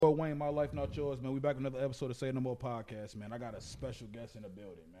Well, Wayne, my life not yours, man. We back with another episode of Say No More podcast, man. I got a special guest in the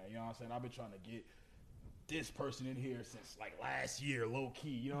building, man. You know what I'm saying? I've been trying to get this person in here since like last year, low key.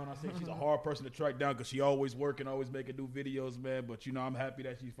 You know what I'm saying? She's a hard person to track down because she always working, always making new videos, man. But you know, I'm happy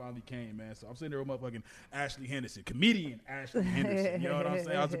that she finally came, man. So I'm sitting there with motherfucking Ashley Henderson, comedian Ashley Henderson. You know what I'm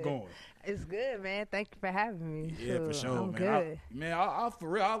saying? How's it going? It's good, man. Thank you for having me. Yeah, for sure, I'm man. good. I for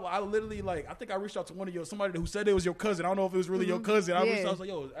real, I literally like. I think I reached out to somebody who said it was your cousin. I don't know if it was really your cousin. I was like,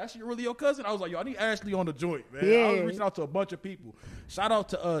 yo, is Ashley really your cousin? I was like, yo, I need Ashley on the joint, man. Yeah. I was reaching out to a bunch of people. Shout out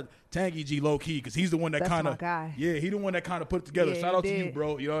to Tangy G low key because he's the one that kind of, yeah, he the one that kind of put it together. Yeah, Shout out did. to you,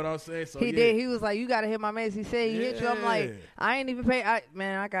 bro. You know what I'm saying? So He did. He was like, you gotta hit my mans. He said he hit you. I'm like, I ain't even pay.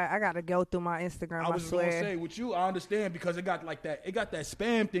 I gotta go through my Instagram. I was just gonna say with you, I understand because it got like that. It got that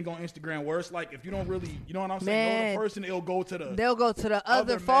spam thing on Instagram where it's like if you don't really, you know what I'm saying, know the person, they'll go to the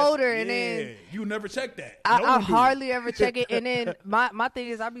other folder, and then you never check that. I hardly ever check it. And then my thing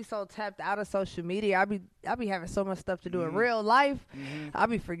is, I be so tapped out of social media. I be having so much stuff to do in real life. I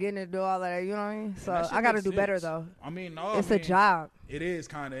be forgetting to do all that. You know what I mean? So I got to do better though. I mean, it's a job. It is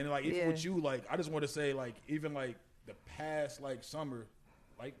kind of, and like even with you, like I just want to say, like even like the past like summer,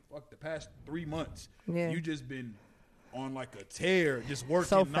 like fuck the past 3 months, you just been on like a tear, just working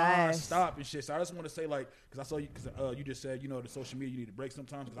so non-stop and shit. So I just want to say, like, because I saw you, because you just said, you know, the social media, you need to break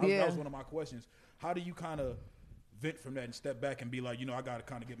sometimes. Because that was one of my questions. How do you kind of vent from that and step back and be like, you know, I got to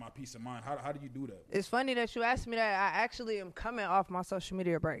kind of get my peace of mind? How do you do that? It's funny that you asked me that. I actually am coming off my social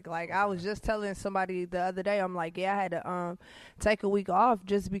media break. Like, I was just telling somebody the other day, I'm like, yeah, I had to take a week off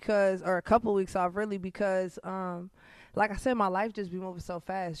just because, or a couple weeks off really because, like I said, my life just be moving so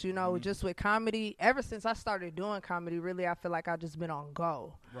fast, you know, just with comedy. Ever since I started doing comedy, really, I feel like I've just been on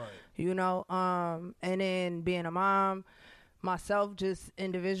go, right? You know, and then being a mom, myself just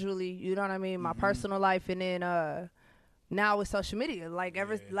individually, you know what I mean, my personal life, and then now with social media, like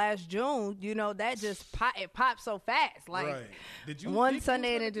last June, you know, that just popped so fast. Like Did you one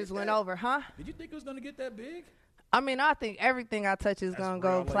Sunday and it just went over, huh? Did you think it was going to get that big? I mean, I think everything I touch is going to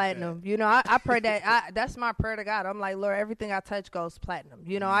go platinum. Like, you know, I pray that. That's my prayer to God. I'm like, Lord, everything I touch goes platinum.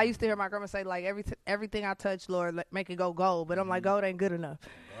 You know, I used to hear my grandma say, like, everything I touch, Lord, make it go gold. But I'm like, gold ain't good enough.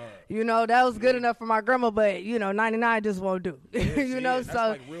 You know, that was good enough for my grandma, but, you know, 99 just won't do. You know, that's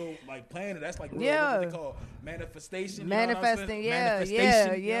so. Like real, like planning. That's like real, what they call manifestation. Manifesting, yeah. You know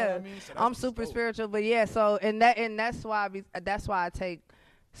what I mean? So I'm super spiritual, but yeah, so, and that's why I take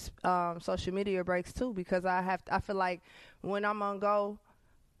social media breaks too, because I feel like when I'm on go,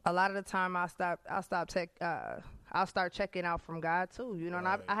 a lot of the time I'll start checking out from God too, you know, and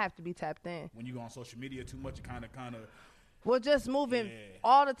I have to be tapped in. When you go on social media too much, you kind of well, just moving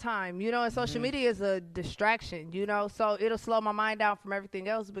all the time, you know, and social media is a distraction, you know, so it'll slow my mind down from everything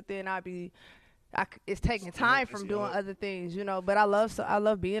else, but then it's taking time from doing other things, you know, but I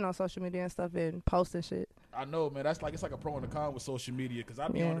love being on social media and stuff and posting shit. I know, man. It's like a pro and a con with social media, because I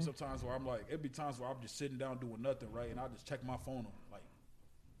be on it sometimes where I'm like, it'd be times where I'm just sitting down doing nothing, right, and I just check my phone,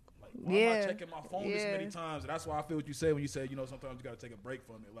 why am I checking my phone this many times? And that's why I feel what you say when you say, you know, sometimes you got to take a break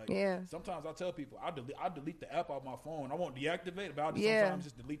from it. Like, sometimes I tell people, I delete the app off my phone. I won't deactivate it, but I'll sometimes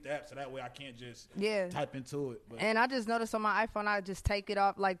just delete the app so that way I can't just type into it. But. And I just noticed on my iPhone, I just take it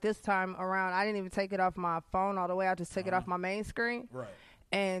off. Like this time around, I didn't even take it off my phone all the way. I just took it off my main screen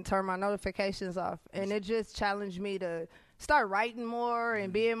and turn my notifications off. And it just challenged me to start writing more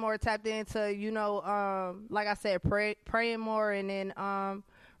and being more tapped into, you know, like I said, praying more, and then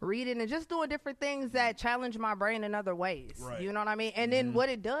reading and just doing different things that challenge my brain in other ways. You know what I mean? And then what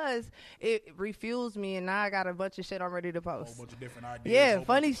it does, it refuels me, and now I got a bunch of shit I'm ready to post. A whole bunch of different ideas. Yeah,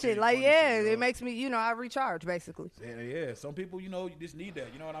 funny shit. Like, it makes me, you know, I recharge, basically. Yeah, some people, you know, you just need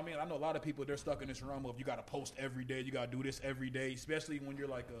that. You know what I mean? I know a lot of people, they're stuck in this realm of you got to post every day, you got to do this every day, especially when you're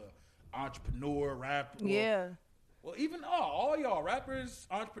like a entrepreneur, rapper. Well, even all y'all rappers,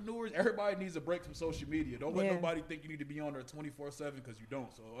 entrepreneurs, everybody needs a break from social media. Don't let nobody think you need to be on there 24/7 because you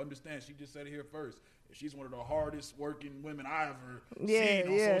don't. So understand, she just said it here first. She's one of the hardest working women I ever seen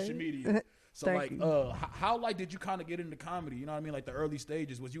on social media. So how like did you kind of get into comedy? You know what I mean? Like the early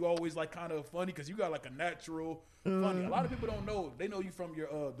stages. Was you always like kind of funny? Because you got like a natural funny. A lot of people don't know. They know you from your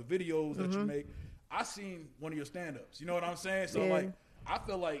the videos that you make. I seen one of your stand-ups. You know what I'm saying? So like I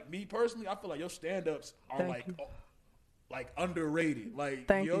feel like, me personally, I feel like your stand-ups are like underrated. Like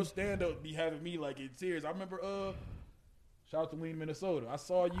your stand-up be having me like in tears. I remember shout out to Lean Minnesota.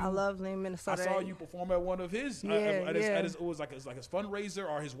 I love Lean Minnesota. I saw you perform at one of his it was like his fundraiser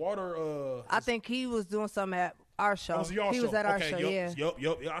or his water I think he was doing something at our show. He was at our show. Yup.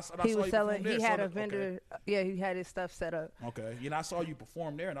 He was selling. He had a vendor. Yeah, he had his stuff set up. Okay. I saw you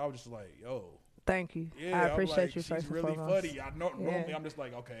perform there, and I was just like, yo. Thank you. Yeah, I appreciate you. She's really funny. Normally I'm just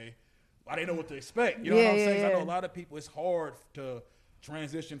like, okay, I didn't know what to expect. You know what I'm saying? I know a lot of people. It's hard to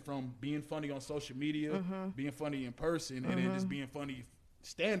transition from being funny on social media, being funny in person, and then just being funny,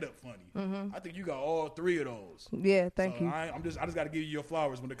 stand up funny. I think you got all three of those. Yeah, thank you. I just got to give you your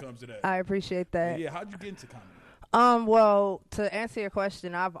flowers when it comes to that. I appreciate that. Yeah, how'd you get into comedy? Well, to answer your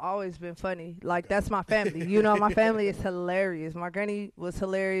question, I've always been funny. Like, that's my family. You know, my family is hilarious. My granny was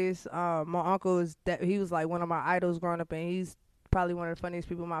hilarious. My uncle he was like one of my idols growing up, and he's probably one of the funniest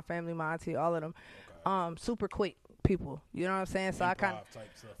people in my family, my auntie, all of them. Okay. Super quick people. You know what I'm saying? So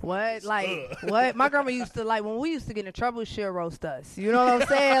what? My grandma used to, like, when we used to get in trouble, she'll roast us. You know what I'm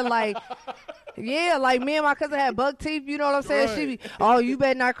saying? Like, yeah, like me and my cousin had buck teeth. You know what I'm saying? Right. She be, oh, you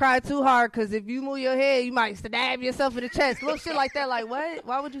better not cry too hard, because if you move your head, you might stab yourself in the chest. Little shit like that. Like, what?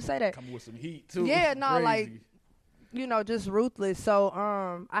 Why would you say that? Coming with some heat too. Yeah, no, like, you know, just ruthless. So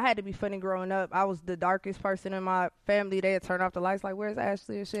I had to be funny growing up. I was the darkest person in my family. They had turned off the lights, like, where's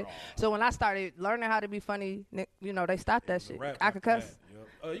Ashley and shit. So when I started learning how to be funny, you know, they stopped that shit. I could cuss.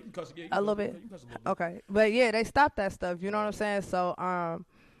 You can cuss again. A little bit. Okay, but yeah, they stopped that stuff. You know what I'm saying? So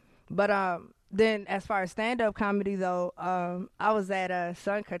then as far as stand-up comedy, though, I was at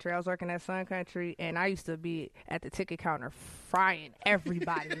Sun Country. I was working at Sun Country, and I used to be at the ticket counter frying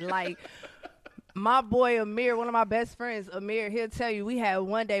everybody. Like, my boy Amir, one of my best friends, Amir, he'll tell you, we had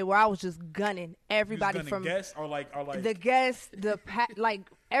one day where I was just gunning everybody from guests or like the guests, like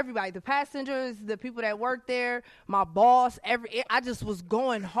everybody, the passengers, the people that work there, my boss. I just was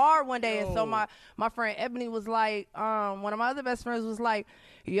going hard one day, and so my friend Ebony was like, one of my other best friends was like,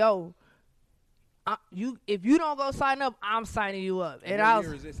 yo, if you don't go sign up, I'm signing you up. And what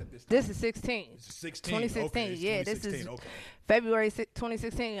year is this at this time? This is 16. 2016. Okay, yeah, this is February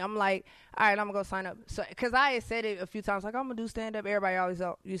 2016. I'm like, all right, I'm gonna go sign up. So, cause I had said it a few times, like, I'm gonna do stand up. Everybody always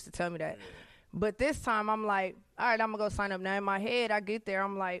used to tell me that. Yeah. But this time I'm like, all right, I'm gonna go sign up. Now in my head, I get there,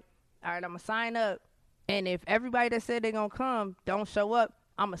 I'm like, all right, I'm gonna sign up. And if everybody that said they're gonna come don't show up,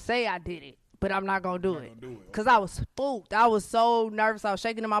 I'm gonna say I did it. But I'm not going to do it. Because I was spooked. I was so nervous. I was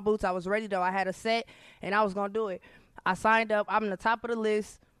shaking in my boots. I was ready, though. I had a set, and I was going to do it. I signed up. I'm in the top of the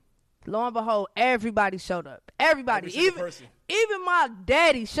list. Lo and behold, everybody showed up. Everybody. Even my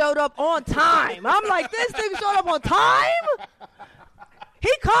daddy showed up on time. I'm like, this nigga showed up on time?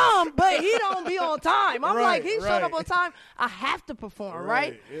 He come, but he don't be on time. I'm like, he showed up on time. I have to perform,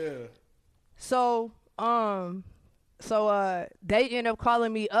 right? Yeah. So they end up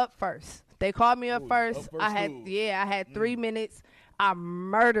calling me up first. They called me up first. I had 3 minutes. I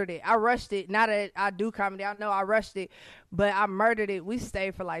murdered it. I rushed it. Not that I do comedy. I know I rushed it, but I murdered it. We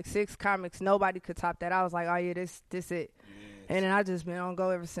stayed for like 6 comics. Nobody could top that. I was like, oh yeah, this it. Yes. And then I just been on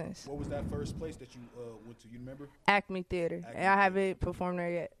go ever since. What was that first place that you went to? You remember? Acme Theater. And I haven't performed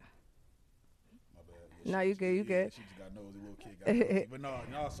there yet. My bad. Yeah, no, you good. You good. She just got nosy. Little kid got nosy. But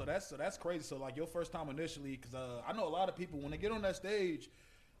no. So that's crazy. So like your first time initially, because I know a lot of people when they get on that stage,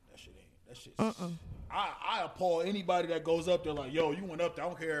 that shit. I appall anybody that goes up there like, yo, you went up there. I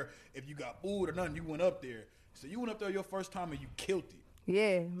don't care if you got booed or nothing. You went up there. So you went up there your first time and you killed it.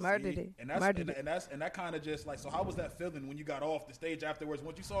 Yeah, murdered it. And that kind of just like, so how was that feeling when you got off the stage afterwards?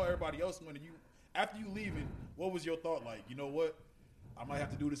 Once you saw everybody else winning, after you leaving, what was your thought like? You know what? I might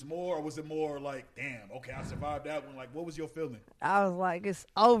have to do this more, or was it more like, damn, okay, I survived that one? Like, what was your feeling? I was like, it's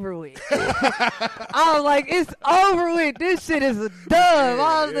over with. I was like, it's over with. This shit is a dub.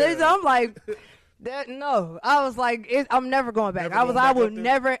 I'm like, no. I was like, I'm never going back. I would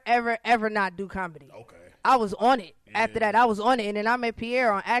never, ever, ever not do comedy. Okay. I was on it. Yeah. After that, I was on it. And then I met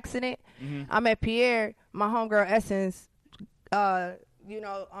Pierre on accident. Mm-hmm. I met Pierre, my homegirl Essence,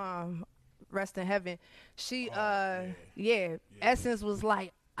 rest in heaven. She, Essence was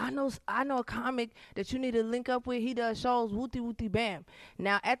like, I know a comic that you need to link up with. He does shows, wooty bam.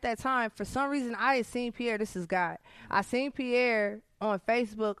 Now, at that time, for some reason, I had seen Pierre. This is God. I seen Pierre on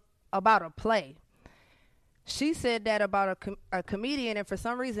Facebook about a play. She said that about a comedian, and for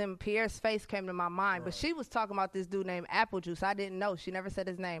some reason, Pierre's face came to my mind. Right. But she was talking about this dude named Apple Juice. I didn't know. She never said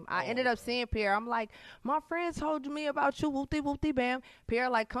his name. I ended up seeing Pierre. I'm like, my friends told me about you, wooty bam. Pierre,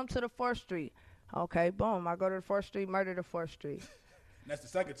 like, come to the 4th Street. Okay, boom. I go to the 4th Street, murder the 4th Street. That's the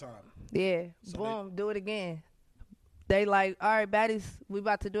second time. Yeah. So boom, do it again. They like, all right, baddies, we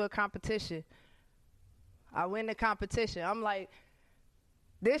about to do a competition. I win the competition. I'm like,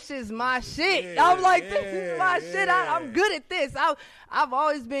 this is my shit. Yeah, I'm like, this is my shit. I'm good at this. I've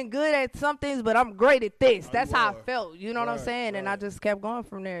always been good at some things, but I'm great at this. That's how I felt. You know what I'm saying? Right. And I just kept going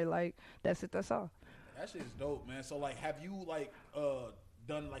from there. Like, that's it. That's all. That shit is dope, man. So, like, have you, like,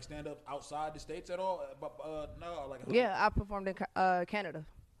 done, like, stand-up outside the States at all? No, like. Yeah, I performed in Canada.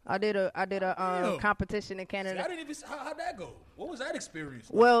 I did a competition in Canada. See, I didn't even. How'd that go? What was that experience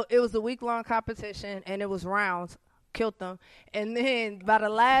like? Well, it was a week-long competition, and it was rounds. Killed them, and then by the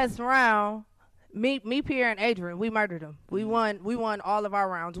last round, me, Pierre, and Adrian, we murdered them. We won all of our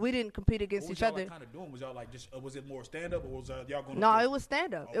rounds. We didn't compete against each other. What was y'all kind of doing? Was y'all like just was it more stand up, or was y'all going? No, it was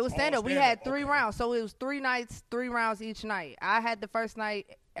stand up. It was stand up. We had 3 rounds, so it was 3 nights, 3 rounds each night. I had the first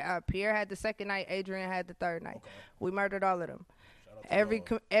night. Pierre had the second night. Adrian had the third night. Okay. We murdered all of them.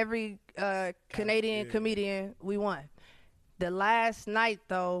 Every Canadian comedian, we won. The last night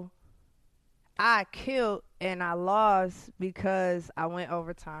though, I killed and I lost because I went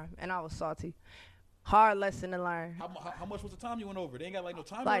overtime and I was salty. Hard lesson to learn. How much was the time you went over? They ain't got like no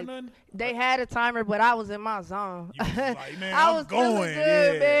timer or nothing? They had a timer, but I was in my zone. You was like, man, I was going.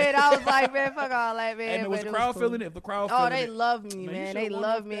 Good, man. I was like, man, fuck all that, man. And was the crowd feeling it? The crowd feeling it? Oh, they love me, man. They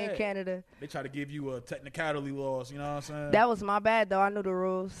love me in Canada. They try to give you a technicality loss, you know what I'm saying? That was my bad, though. I knew the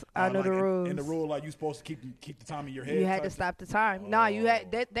rules. I knew the rules. And the rule, like, you supposed to keep the time in your head. You had to stop the time. Nah, you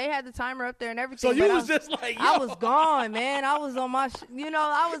had. They had the timer up there and everything. So you was just like, yo. I was gone, man. I was on my,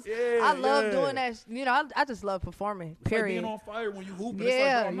 I love doing that. You know, I just love performing. Period. It's like being on fire when you hooping.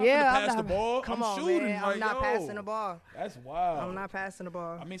 Yeah, it's like, bro, I'm not gonna pass the ball. Come on, shooting. Man. Like, I'm not passing the ball. That's wild. I'm not passing the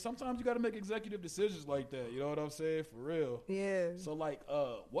ball. I mean, sometimes you got to make executive decisions like that. You know what I'm saying? For real. Yeah. So like,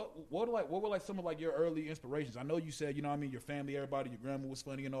 what were like some of like your early inspirations? I know you said, you know what I mean, your family, everybody, your grandma was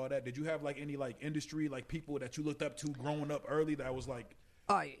funny and all that. Did you have like any like industry like people that you looked up to growing up early that was like?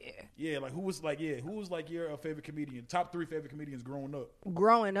 Oh yeah. Yeah, like who was like your favorite comedian? Top 3 favorite comedians growing up.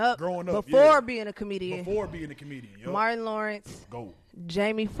 Growing up. Before being a comedian. Yep. Martin Lawrence. Go.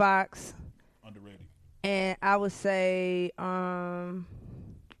 Jamie Foxx. Underrated. And I would say, I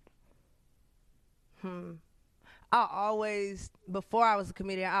always, before I was a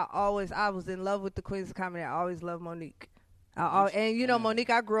comedian, I was in love with the Queens of Comedy. I always loved Monique. And you know, Monique,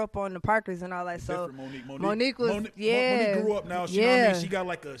 I grew up on the Parkers and all that. So Monique was, Monique grew up now. She, know what I mean? She got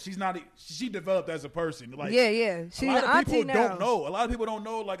like she developed as a person. Like, yeah. She's an auntie now. Don't know. A lot of people don't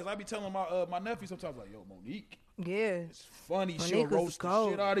know. Like, 'cause I be telling my nephew sometimes, like, yo, Monique. Yeah. It's funny. She'll roast the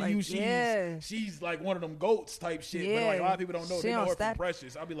shit out of you. She's like one of them goats type shit. Yeah. But like a lot of people don't know. They know her from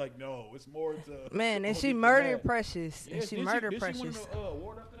Precious. I'll be like, no, it's more to. Man, and she murdered Precious. Yeah, she murdered Precious. Did she win an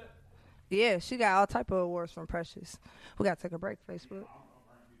award after that? Yeah, she got all type of awards from Precious. We got to take a break, Facebook.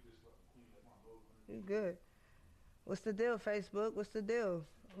 You good. What's the deal, Facebook? What's the deal?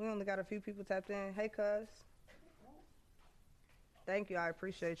 We only got a few people tapped in. Hey, cuz. Thank you. I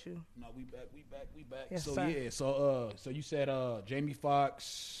appreciate you. No, we back. Yes, so, sir. yeah. So you said Jamie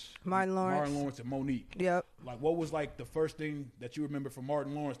Foxx, Martin Lawrence, and Monique. Yep. Like, what was, like, the first thing that you remember from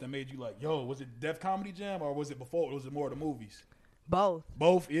Martin Lawrence that made you like, yo, was it Def Comedy Jam or was it before? Or was it more of the movies? Both,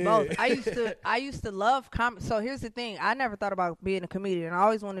 yeah. Both. I used to love comedy. So here's the thing: I never thought about being a comedian. I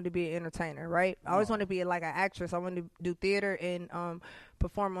always wanted to be an entertainer, right? I always wanted to be like an actress. I wanted to do theater and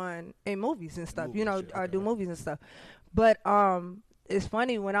perform in movies and stuff. Do movies and stuff. But it's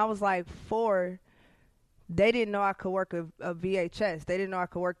funny, when I was like 4, they didn't know I could work a VHS. They didn't know I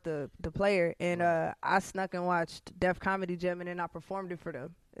could work the player, and I snuck and watched Def Comedy Jam, and then I performed it for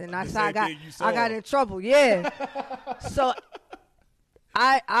them. And that's how I got in trouble. Yeah. So.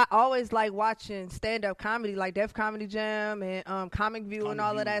 I always like watching stand-up comedy, like Def Comedy Jam and Comic View and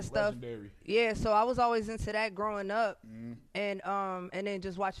all of that stuff. Legendary. Yeah, so I was always into that growing up, and then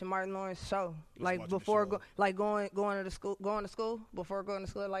just watching Martin Lawrence show, like before going to school before going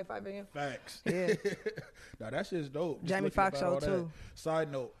to school at like 5 a.m. Facts. Yeah. Now that shit's dope. Jamie Foxx show too. Side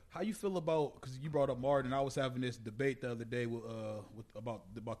note: how you feel about, because you brought up Martin? I was having this debate the other day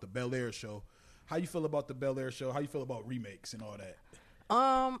about the Bel Air show. How you feel about the Bel Air show? How you feel about remakes and all that?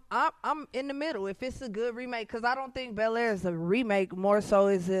 I'm in the middle. If it's a good remake, because I don't think Bel Air is a remake. More so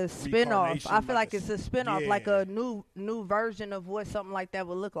is a spinoff. I feel like it's a spinoff, like a new version of what something like that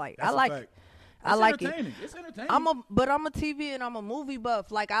would look like. That's I like it. I like it. It's entertaining. I'm a TV and I'm a movie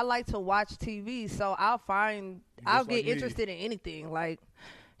buff. Like, I like to watch TV, so I'll get interested in anything. Like.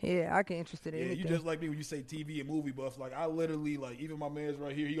 Yeah, I get interested in anything. You just like me when you say TV and movie buff. Like, I literally, like, even my man's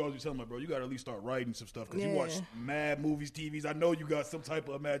right here, he always be telling me, bro, you got to at least start writing some stuff. Because you watch mad movies, TVs. I know you got some type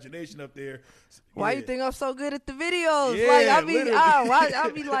of imagination up there. Why you think I'm so good at the videos? Yeah, like,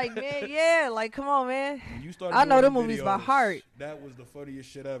 I be like, man, like, come on, man. I know the movies by heart. That was the funniest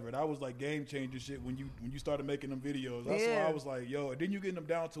shit ever. That was like game changer shit when you started making them videos. That's why I was like, yo, and then you getting them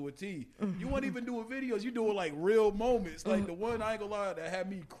down to a T. You weren't even doing videos. You doing like real moments. Like the one, I ain't gonna lie, that had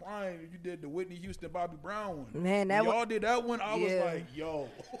me crying. You did the Whitney Houston, Bobby Brown one. Man, y'all did that one. I was like, yo.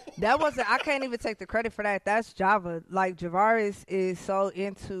 That wasn't, I can't even take the credit for that. That's Java. Like, Javaris is so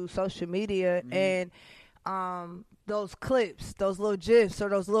into social media and those clips, those little gifs or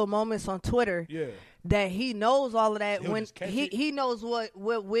those little moments on Twitter. Yeah. That he knows all of that. He'll when he knows what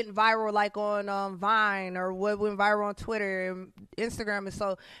went viral, like on Vine, or what went viral on Twitter and Instagram. And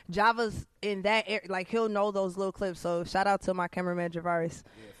so Java's in that area, like he'll know those little clips. So shout out to my cameraman Javaris.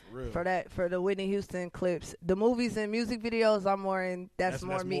 Yeah, for that, for the Whitney Houston clips. The movies and music videos, I'm more in. That's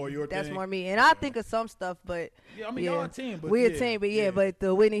more me. That's more me. And I think of some stuff, but yeah, I mean, y'all a team, but we a team, but but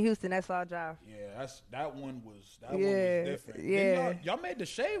the Whitney Houston, that's all Jive. Yeah, that one was different. Yeah, y'all made the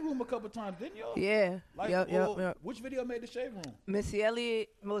Shade Room a couple times, didn't y'all? Yeah. Like, yep. Which video made the Shade Room? Missy Elliott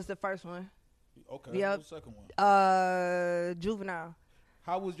was the first one. Okay. Yep. What was the second one? Juvenile.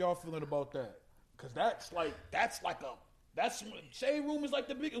 How was y'all feeling about that? Because that's Shade Room is like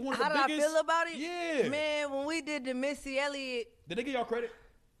the biggest one. How did I feel about it? Yeah, man. When we did the Missy Elliott, did they give y'all credit?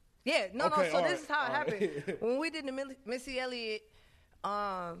 Yeah, no. So this is how it happened. When we did the Missy Elliott,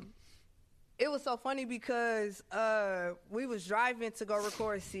 it was so funny because we was driving to go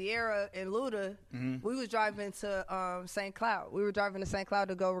record Sierra and Luda. Mm-hmm. We was driving to St. Cloud. We were driving to St. Cloud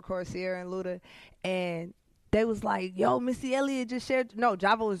to go record Sierra and Luda, and they was like, yo, Missy Elliott just shared. No,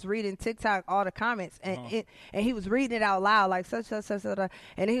 Java was reading TikTok, all the comments, and and he was reading it out loud, like such.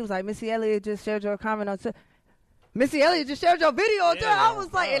 And he was like, Missy Elliott just shared your comment on Missy Elliott just shared your video on Twitter. I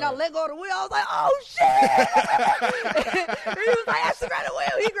was like, and I let go of the wheel. I was like, oh, shit. And he was like, Ashley grabbed the wheel.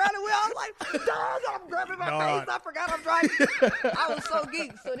 He grabbed the wheel. I was like, dog, I'm grabbing my face. I forgot I'm driving. I was so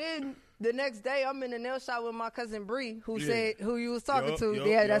geeked. So then the next day, I'm in the nail shop with my cousin Bree, who you was talking to.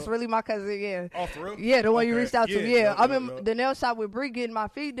 That's really my cousin, yeah. Oh, for real? Yeah, the one you reached out to. Yeah. I'm in the nail shop with Bree getting my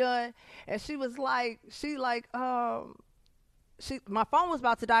feet done. And she was like, my phone was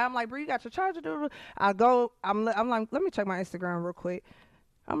about to die. I'm like, Bree, you got your charger? I'm like, let me check my Instagram real quick.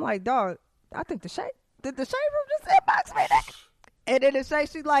 I'm like, dog, I think did the Shade Room just inbox me that? And then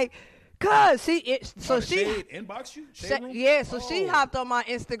she's like, cuz she inbox you? Yeah, so she hopped on my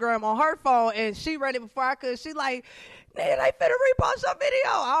Instagram on her phone and she read it before I could. She like, nigga, they finna repost your video.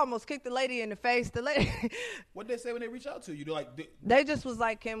 I almost kicked the lady in the face. The lady. What they say when they reach out to you? They just was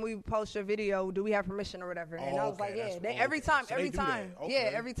like, can we post your video? Do we have permission or whatever? And I was like, yeah. Every time.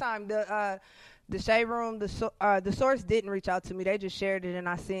 Yeah, every time the Shade Room, the source didn't reach out to me. They just shared it,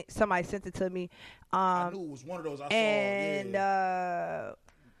 and somebody sent it to me. I knew it was one of those I saw. And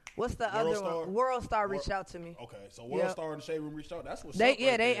what's the other one? World Star reached out to me. Okay, so World Star and the Shade Room reached out. That's what's up.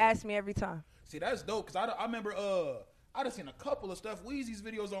 They asked me every time. See, that's dope because I remember I done seen a couple of Steph Weezy's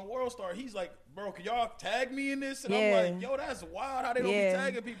videos on World Star. He's like, bro, can y'all tag me in this? And I'm like, yo, that's wild how they don't be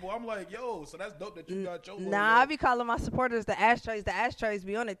tagging people. I'm like, yo, so that's dope that you got your I be calling my supporters the Ashtrays. The Ashtrays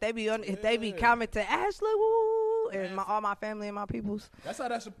be on it. They be on it. They be commenting Ashley, woo, and all my family and my peoples. That's how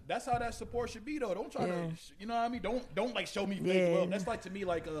that support should be though. Don't try to, you know what I mean? Don't like show me fake love. That's like to me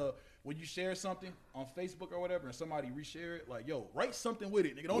like when you share something on Facebook or whatever and somebody reshare it, like, yo, write something with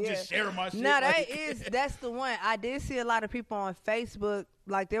it, nigga. Don't just share my shit. No, that's the one. I did see a lot of people on Facebook.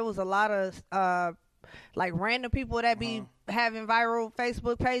 Like, there was a lot of, like, random people that be having viral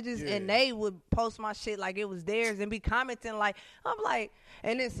Facebook pages, and they would post my shit like it was theirs and be commenting like, I'm like,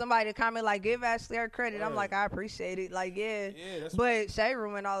 and then somebody comment like, give Ashley her credit. I'm like, I appreciate it. Like, but Shade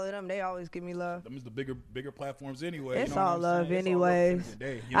Room and all of them, they always give me love. Them is the bigger platforms anyway. It's all love anyways.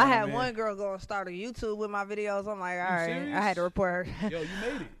 I had one girl go and start a YouTube with my videos. I'm like, all right, I had to report her. Yo, you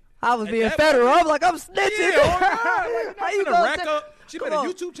made it. I was being federal. I'm like, I'm snitching. Yeah, how you gonna rack up? She made a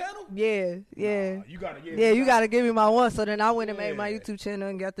YouTube channel? Yeah. Nah, you gotta give me my one. So then I went and made my YouTube channel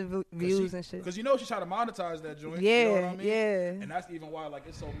and got the views and shit. Because she tried to monetize that joint. Yeah, you know what I mean? Yeah. And that's even why, like,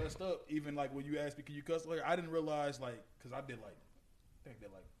 it's so messed up. Even, like, when you asked me, can you cuss? Like, I didn't realize, like, because I did, like, I think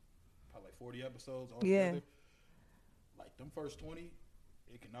probably 40 episodes all together. Like, them first 20,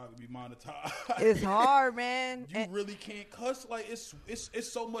 it cannot be monetized. It's hard, man. You really can't cuss. Like, it's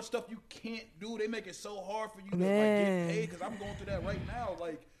so much stuff you can't do. They make it so hard for you to like get paid. Because I'm going through that right now.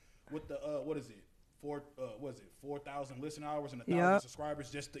 Like with the 4,000 listen hours and 1,000 subscribers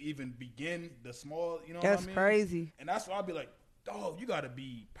just to even begin the small. You know that's what I mean? Crazy. And that's why I'll be like, dog, you gotta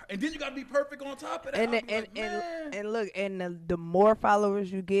be, and then you gotta be perfect on top of that. And look, the more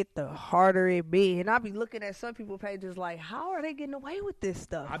followers you get, the harder it be. And I be looking at some people pages like, how are they getting away with this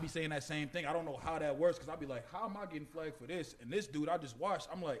stuff? I be saying that same thing. I don't know how that works because I be like, how am I getting flagged for this? And this dude I just watched,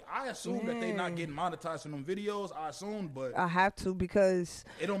 I'm like, I assume that they not getting monetized from them videos. I assume, but I have to because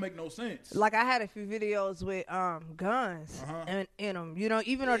it don't make no sense. Like I had a few videos with guns in them, you know,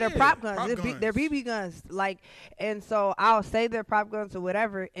 even though they're prop guns, they're BB guns, like, and so I'll say their prop guns or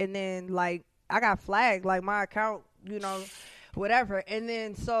whatever, and then like I got flagged, like my account, you know, whatever, and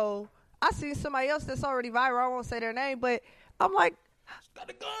then so I see somebody else that's already viral. I won't say their name, but I'm like, got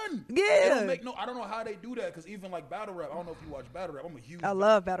a gun. Yeah. I don't know how they do that, because even like battle rap, I don't know if you watch battle rap. I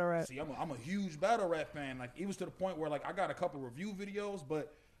love battle rap. See, I'm a huge battle rap fan. Like, it was to the point where like I got a couple review videos,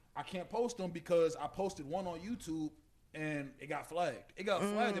 but I can't post them because I posted one on YouTube and it got flagged. And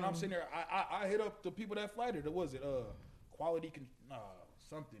I'm sitting there. I hit up the people that flagged it. What was it? Quality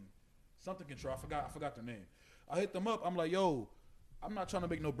something control. I forgot their name. I hit them up. I'm like, yo, I'm not trying to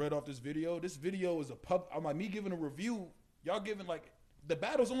make no bread off this video. This video is I'm like, me giving a review. Y'all giving like the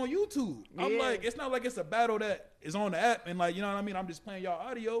battle's on YouTube. Yeah. I'm like, it's not like it's a battle that is on the app and like, you know what I mean? I'm just playing y'all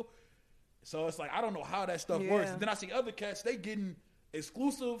audio. So it's like, I don't know how that stuff works. And then I see other cats, they getting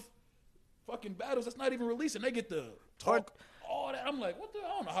exclusive fucking battles that's not even releasing. They get the talk, all that. I'm like, what the?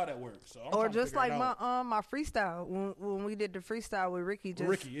 I don't know how that works. So or just like my freestyle when we did the freestyle with Ricky.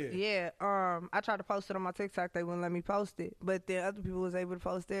 I tried to post it on my TikTok. They wouldn't let me post it, but then other people was able to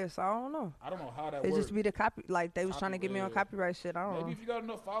post theirs. So I don't know. I don't know how that works. It just be the copy. Like they was trying to get me on copyright shit. I don't know. Maybe if you got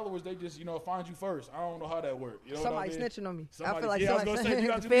enough followers, they just find you first. I don't know how that works. You know somebody snitching on me. I feel like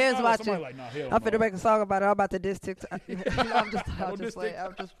the fans watching. Like, I'm finna make a song about it. I'm about to diss TikTok. I'm just playing.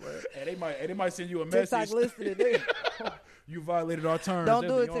 Hey, they might send you a message. TikTok listening to You violated our terms. Don't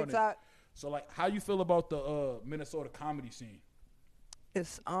do it, TikTok. So, like, how you feel about the Minnesota comedy scene?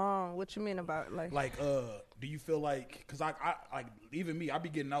 It's what you mean about like do you feel like, because I like, even me, I be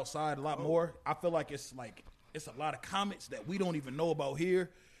getting outside a lot more. I feel like it's a lot of comments that we don't even know about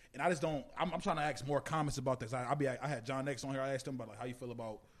here, and I just don't. I'm trying to ask more comments about this. I had John X on here. I asked him about like how you feel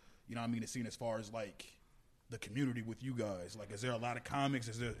about, you know what I mean, the scene as far as like the community with you guys. Like, is there a lot of comics?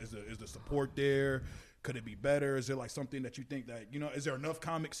 Is the support there? Could it be better? Is there like something that you think that, is there enough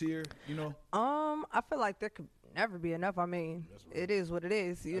comics here? I feel like there could never be enough. I mean, it is what it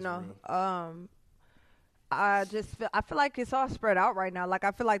is, you know. Real. I feel like it's all spread out right now. Like, I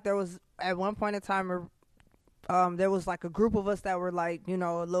feel like there was at one point in time, there was like a group of us that were like, a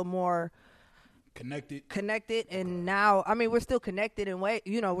little more connected, and now, I mean, we're still connected in way,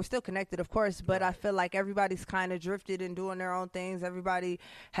 we're still connected, of course, but I feel like everybody's kind of drifted and doing their own things. Everybody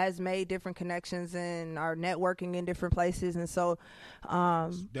has made different connections and are networking in different places, and so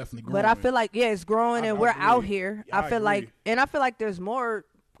it's definitely growing. But I feel like it's growing, and we're out here. Yeah, I feel like there's more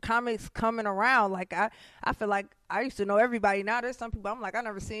comics coming around. Like I feel like I used to know everybody. Now there's some people I'm like, I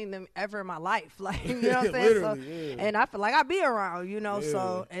never seen them ever in my life. Like, you know what I'm saying? And I feel like I be around,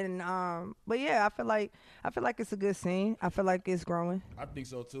 so, and but yeah, I feel like it's a good scene. I feel like it's growing. I think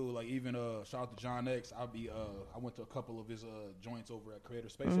so too. Like, even shout out to John X. I went to a couple of his joints over at Creator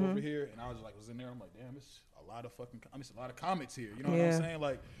Space over here, and I was in there. I'm like, damn, it's a lot of comics here. You know what I'm saying?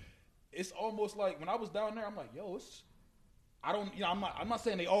 Like, it's almost like when I was down there, I'm like, yo, I'm not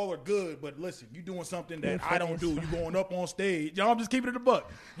saying they all are good, but listen, you doing something that I don't do. You going up on stage. I'm just keeping it a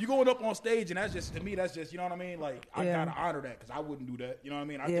buck. You going up on stage, and that's just, to me, that's just, you know what I mean? Like, I gotta honor that, because I wouldn't do that. You know what I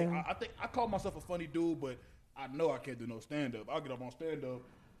mean? I think I call myself a funny dude, but I know I can't do no stand up. I'll get up on stand up,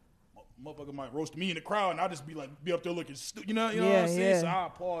 motherfucker might roast me in the crowd, and I'll just be up there looking stupid. You know what I'm saying? So I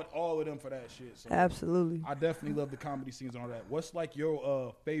applaud all of them for that shit. So absolutely. I definitely love the comedy scenes and all that. What's like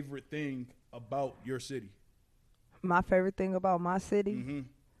your favorite thing about your city? My favorite thing about my city?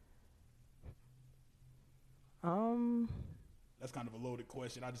 Mm-hmm. That's kind of a loaded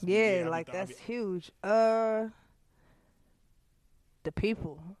question. That's huge. The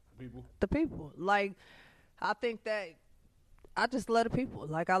people. The people. Like, I think that I just love the people.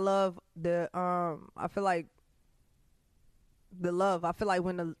 Like, I love I feel like the love. I feel like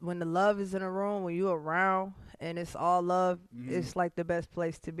when the love is in a room, when you're around and it's all love, it's like the best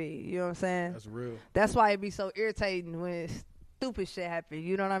place to be. You know what I'm saying? That's real. That's why it be so irritating when stupid shit happen.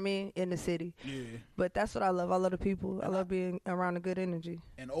 You know what I mean? In the city. Yeah. But that's what I love. I love the people. I love being around the good energy.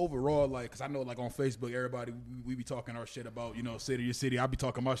 And overall, like, because I know, like, on Facebook, everybody, we be talking our shit about, city to city. I be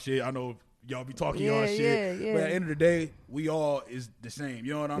talking my shit. I know y'all be talking y'all shit. Yeah. But at the end of the day, we all is the same.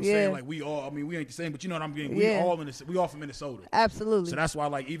 You know what I'm saying? Like, we all, I mean, we ain't the same, but you know what I'm getting? We all from Minnesota. Absolutely. So that's why,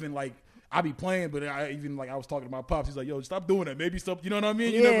 like, even, like, I be playing, but I was talking to my pops. He's like, yo, stop doing that. Maybe something, you know what I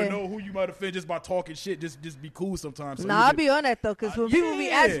mean? You never know who you might offend just by talking shit. Just be cool sometimes. So I be on that, though, because when people be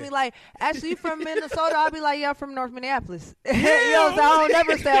asking me, like, actually, you from Minnesota? I'll be like, yeah, I'm from North Minneapolis. So I don't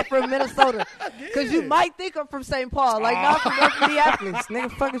never say I'm from Minnesota. Because you might think I'm from St. Paul. Like, no, I'm from North Minneapolis.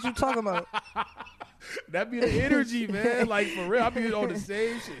 Nigga, fuck is you talking about? That be the energy, man. Like, for real, I be on the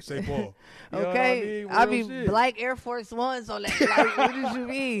same shit. St. Paul. Okay, I be shit. Black Air Force Ones on that. Like, what did you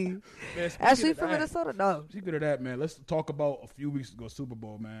mean? Man, actually from Minnesota? No. Speaking of that, man, let's talk about a few weeks ago, Super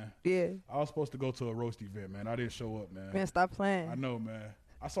Bowl, man. Yeah. I was supposed to go to a roast event, man. I didn't show up, man. Man, stop playing. I know, man.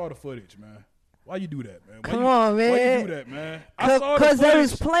 I saw the footage, man. Why you do that, man? Come on, man. Why you do that, man? Because they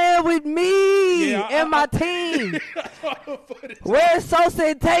was playing with me and my team. Where's Sosa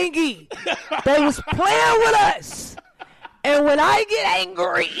and Tangy? They was playing with us. And when I get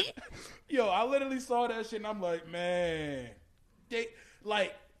angry. Yo, I literally saw that shit and I'm like, man. They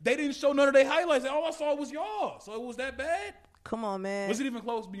didn't show none of their highlights. All I saw was y'all. So it was that bad? Come on, man. Was it even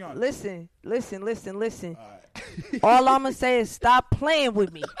close, be honest? Listen. All right. All I'm going to say is stop playing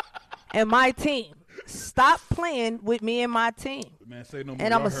with me and my team. Stop playing with me and my team. Man, say no more.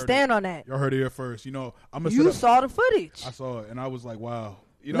 And I'm going to stand on that. Y'all heard it here first. You know, You saw the footage. I saw it, and I was like, wow.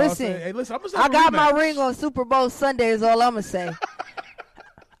 You know listen, what I'm saying? Hey, listen, I got my ring on Super Bowl Sunday is all I'm going to say.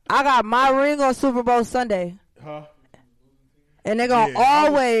 I got my ring on Super Bowl Sunday. Huh? And they're going to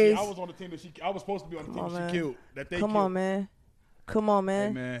always. I was on the team that I was supposed to be on the team that she killed. Come on, man. Come on, man.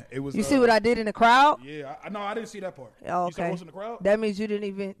 Hey, man, it was. You see what I did in the crowd? Yeah, I didn't see that part. Oh, okay. You saw what's in the crowd? That means you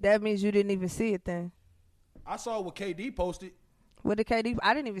didn't even see it then. I saw what KD posted. What did KD?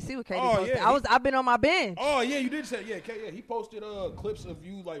 I didn't even see what KD posted. Yeah, I've been on my bench. Oh yeah, you did say he posted clips of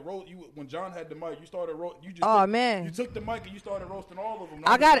you when John had the mic. You started man. You took the mic and you started roasting all of them.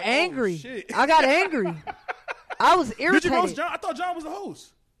 I got angry. Shit. I got angry. I was irritated. Did you roast John? I thought John was the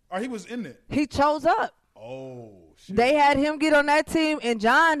host, or he was in it. He chose up. Oh shit. They had him get on that team, and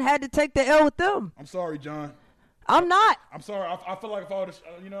John had to take the L with them. I'm sorry, John. I'm not. I'm sorry. I feel like if I would,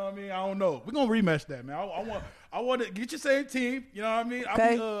 you know what I mean. I don't know. We're gonna rematch that, man. I want to get your same team. You know what I mean.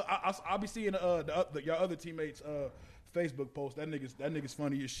 Okay. I'll be seeing your other teammates' Facebook post. That nigga's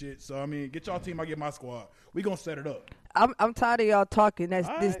funny as shit. So I mean, get y'all team. I get my squad. We gonna set it up. I'm tired of y'all talking. That's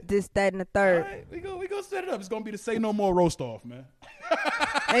this, that, and the third. All right. We gonna set it up. It's gonna be the Say No More roast off, man.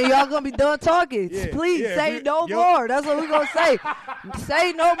 And y'all gonna be done talking. Please say no more. That's what we gonna say.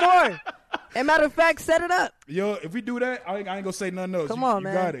 Say no more. And matter of fact, set it up. Yo, if we do that, I ain't gonna say nothing else. Come on,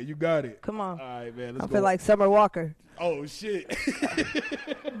 man. You got it. Come on. All right, man. Let's go. I feel like Summer Walker. Oh shit.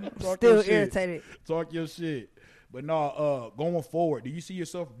 Still irritated. Talk your shit. But no, going forward, do you see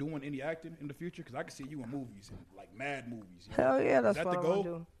yourself doing any acting in the future? Because I can see you in movies, like mad movies. You know? Hell yeah, that's what I want to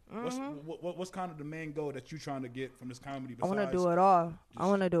do. Mm-hmm. What's kind of the main goal that you're trying to get from this comedy? I want to do it all. I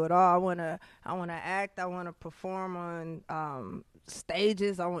want to do it all. I want to act. I want to perform on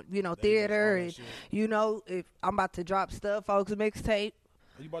stages. I want theater. And, if I'm about to drop Stuff Folks mixtape.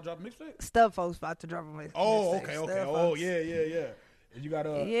 Are you about to drop a mixtape? Stuff Folks about to drop a mixtape. Oh, okay. Oh, yeah. You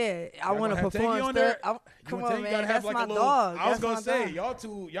gotta. Yeah, I want to perform stuff. Come on, man. That's my dog. I was gonna say, y'all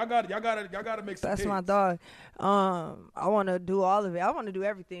gotta make some. That's my dog. I want to do all of it. I want to do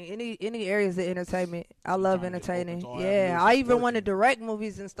everything. Any areas of entertainment. I love entertaining. Yeah, I even want to direct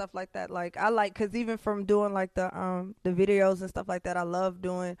movies and stuff like that. Like because even from doing like the videos and stuff like that, I love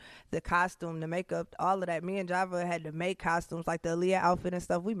doing the costume, the makeup, all of that. Me and Java had to make costumes like the Aaliyah outfit and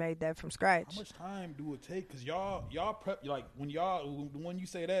stuff. We made that from scratch. How much time do it take? Because y'all prep, like when you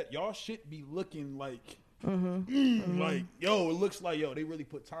say that, y'all shit be looking like like it looks like they really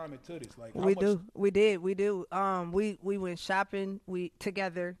put time into this. Like we do. We do. We went shopping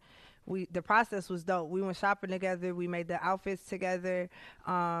together. The process was dope. We went shopping together. We made the outfits together.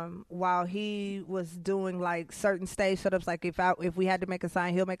 While he was doing like certain stage setups, like if we had to make a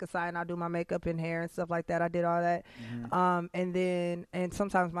sign, he'll make a sign. I'll do my makeup and hair and stuff like that. I did all that. And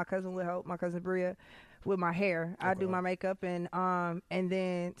sometimes my cousin would help. My cousin Bria. With my hair, I do my makeup and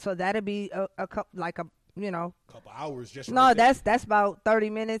then so that'd be a couple couple hours just. No, that's about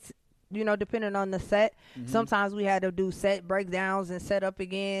 30 minutes. Depending on the set. Sometimes we had to do set breakdowns and set up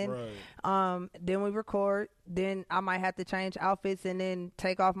again. Right. Then we record. Then I might have to change outfits and then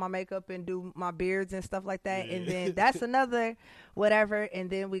take off my makeup and do my beards and stuff like that. Yeah. And then that's another whatever. And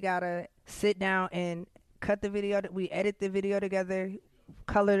then we gotta sit down and cut the video. We edit the video together,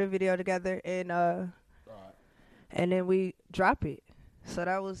 color the video together, and then we drop it. So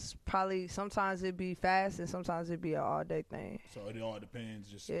that was probably, sometimes it'd be fast and sometimes it'd be an all-day thing. So it all depends.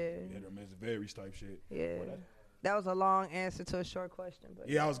 Just it varies type shit. Yeah. That was a long answer to a short question.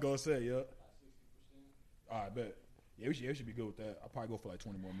 But I was going to say, yeah. All right, bet. Yeah, we should be good with that. I'll probably go for like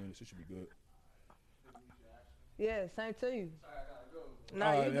 20 more minutes. It should be good. Yeah, same to you. No,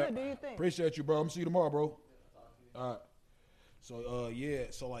 right, you good. Do your thing. Appreciate you, bro. I'm going to see you tomorrow, bro. All right. So, you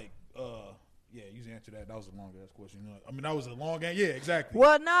answered that. That was a long ass question. That was a long answer. Yeah, exactly.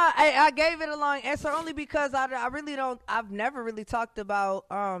 Well, I gave it a long answer only because I really don't. I've never really talked about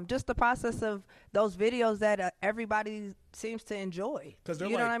just the process of those videos that everybody seems to enjoy. Because you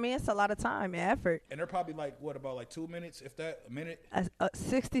know what I mean. It's a lot of time and effort. And they're probably about 2 minutes, if that, a minute.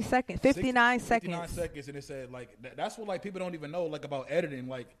 60 seconds, 59 seconds. 59 seconds, and it said that's what people don't even know about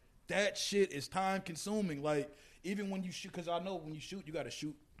editing. That shit is time consuming. Even when you shoot, because I know when you shoot, you got to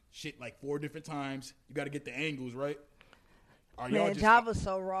shoot shit like 4 different times. You got to get the angles right. Man, Java's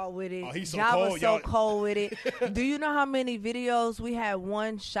so raw with it. Oh, he's so Java's cold, so cold with it. Do you know how many videos we had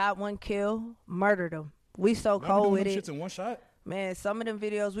 1 shot, 1 kill, murdered them? We so cold with it. Shits in 1 shot? Man, some of them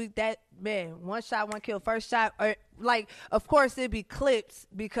videos 1 shot, 1 kill, first shot, or like, of course it'd be clips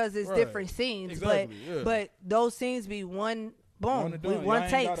because it's different scenes, but those scenes be one boom, one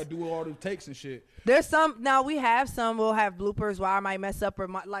take. Gotta do all the takes and shit. There's some now. We'll have bloopers where I might mess up or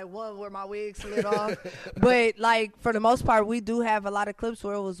like one where my wig slid off. But like for the most part, we do have a lot of clips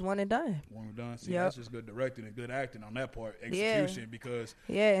where it was one and done. One and done. See, that's just good directing and good acting on that part, execution. Because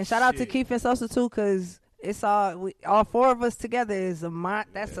and shout out to Keith and Sosa too, because it's all 4 of us together is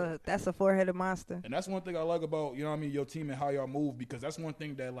that's a 4-headed monster. And that's one thing I like about your team and how y'all move, because that's one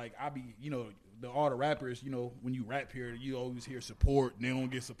thing that like I be all the rappers, when you rap here, you always hear support. And they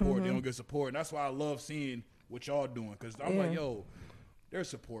don't get support. They don't get support. And that's why I love seeing what y'all doing. Because I'm like, yo, there's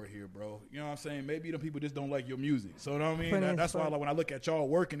support here, bro. You know what I'm saying? Maybe the people just don't like your music. So, you know what I mean? That's why when I look at y'all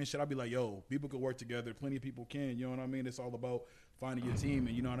working and shit, I be like, yo, people could work together. Plenty of people can. You know what I mean? It's all about finding your team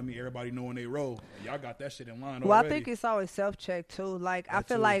and, you know what I mean, everybody knowing their role. Y'all got that shit in line already. Well, I think it's always self-check, too. Like, I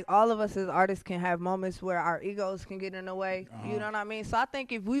feel like all of us as artists can have moments where our egos can get in the way. You know what I mean? So I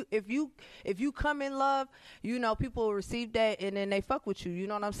think if you come in love, people will receive that and then they fuck with you. You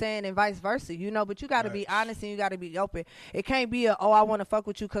know what I'm saying? And vice versa, but you got to be honest and you got to be open. It can't be I want to fuck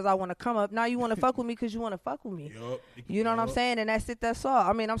with you because I want to come up. No, you want to fuck with me because you want to fuck with me. You know what I'm saying? And that's it. That's all.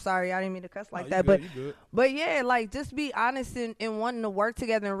 I mean, I'm sorry. I didn't mean to cuss like that. But yeah, like, just be honest and wanting to work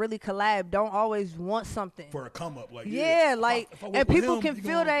together and really collab. Don't always want something for a come up, like and people can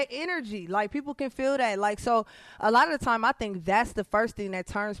feel that energy. Like, people can feel that. Like, so a lot of the time I think that's the first thing that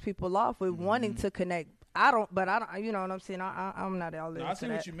turns people off with wanting to connect. I don't, you know what I'm saying? I'm not all in. I see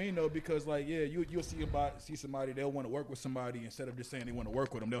what you mean though, because like, you'll see somebody, they'll want to work with somebody instead of just saying they want to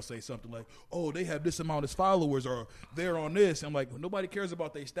work with them. They'll say something like, oh, they have this amount of followers or they're on this. I'm like, nobody cares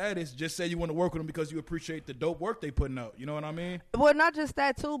about their status. Just say you want to work with them because you appreciate the dope work they putting out. You know what I mean? Well, not just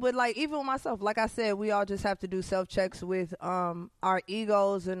that too, but like even with myself, like I said, we all just have to do self checks with our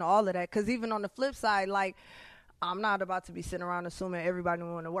egos and all of that. Because even on the flip side, like, I'm not about to be sitting around assuming everybody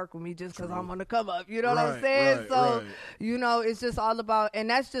want to work with me just because I'm on the come up. You know what I'm saying? It's just all about, and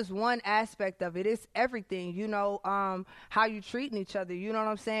that's just one aspect of it. It's everything, how you treating each other, you know what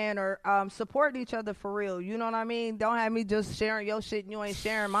I'm saying? Or supporting each other for real. You know what I mean? Don't have me just sharing your shit and you ain't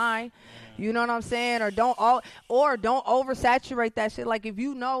sharing mine. You know what I'm saying? Or don't oversaturate that shit. Like, if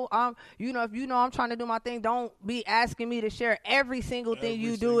I'm trying to do my thing, don't be asking me to share every single thing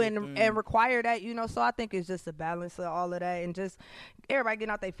you do and require that, So I think it's just a balance of all of that and just everybody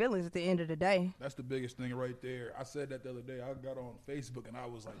getting out their feelings at the end of the day. That's the biggest thing right there. I said that the other day. I got on Facebook and I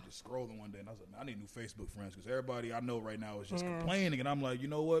was like just scrolling one day and I was like, I need new Facebook friends because everybody I know right now is just complaining. And I'm like, you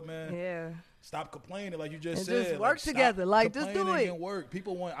know what, man? Yeah. Stop complaining, like you just said. Just work together, like just do it. And work.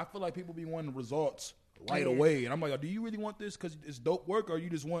 I feel like people be wanting results right away, and I'm like, do you really want this because it's dope work, or you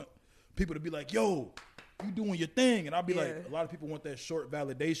just want people to be like, yo, you doing your thing? And I'll be like, a lot of people want that short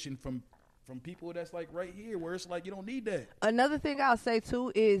validation from people that's like right here, where it's like you don't need that. Another thing I'll say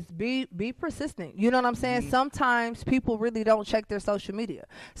too is be persistent. You know what I'm saying? Sometimes people really don't check their social media.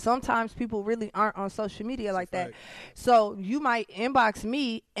 Sometimes people really aren't on social media like that. So you might inbox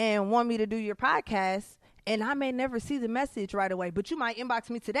me and want me to do your podcast, and I may never see the message right away, but you might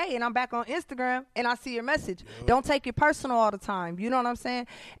inbox me today and I'm back on Instagram and I see your message. Don't take it personal all the time. You know what I'm saying?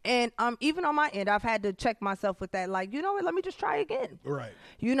 And even on my end, I've had to check myself with that. Like, you know what? Let me just try again. Right.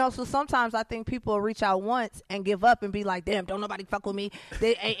 So sometimes I think people reach out once and give up and be like, damn, don't nobody fuck with me.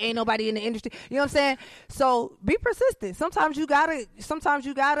 They ain't nobody in the industry. You know what I'm saying? So be persistent. Sometimes you gotta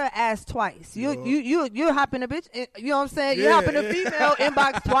ask twice. You hop in a bitch. You know what I'm saying? You hop in a female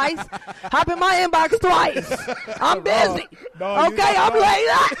inbox twice. Hop in my inbox twice. I'm busy. I'm laid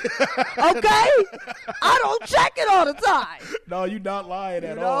up. Okay? I don't check it all the time. No, you're not lying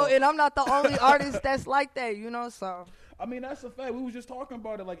at all. And I'm not the only artist that's like that, so. I mean, that's a fact. We was just talking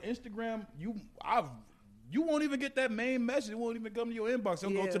about it. Like, Instagram, you won't even get that main message. It won't even come to your inbox.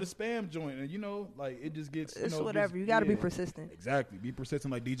 It'll go to the spam joint. And, it just gets, it's whatever. You got to be persistent. Exactly. Be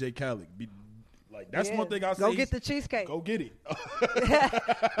persistent like DJ Khaled. That's one thing I say. Go get the cheesecake. Go get it.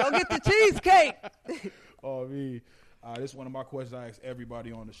 Go get the cheesecake. Oh, me. This is one of my questions I ask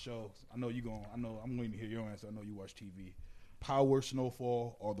everybody on the show. I'm waiting to hear your answer. I know you watch TV. Power,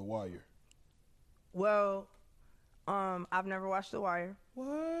 Snowfall, or The Wire? Well, I've never watched The Wire. What?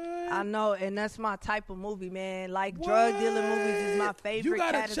 I know, and that's my type of movie, man. Like, drug dealing movies is my favorite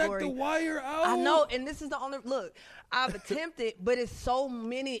category. You gotta check The Wire out. I know, and this is the only look. I've attempted, but it's so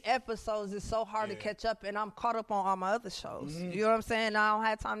many episodes. It's so hard to catch up, and I'm caught up on all my other shows. Mm-hmm. You know what I'm saying? I don't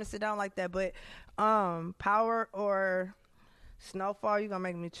have time to sit down like that. But Power or Snowfall, you gonna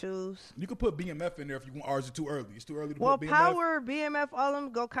make me choose? You could put BMF in there if you want, or is it too early? It's too early to put BMF. Well, Power, BMF, all of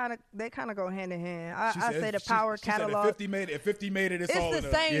them go kind of go hand in hand. I say the Power catalog. If 50 made it, it's all the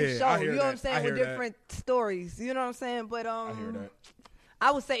same show. You know what I'm saying? With different stories. You know what I'm saying? But I hear that.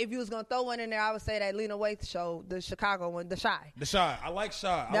 I would say if you was gonna throw one in there, I would say that Lena Waithe show, the Chicago one, The Chi. The Chi. I like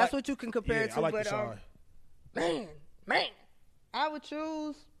Chi. That's what you can compare it to. I like The Chi. Man, I would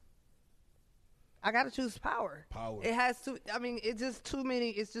choose. I gotta choose Power. It has to. I mean, it's just too many.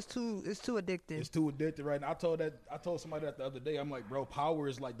 It's too addictive. It's too addictive, right? And I told somebody that the other day. I'm like, bro, Power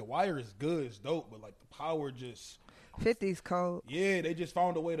is like, The Wire is good, it's dope, but like the Power just 50's cold. Yeah, they just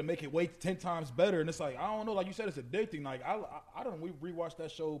found a way to make it way 10 times better, and it's like, I don't know, like you said, it's addicting. Like I don't. We rewatched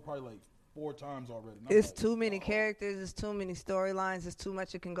that show probably like 4 times already. It's like, too many characters. It's too many storylines. It's too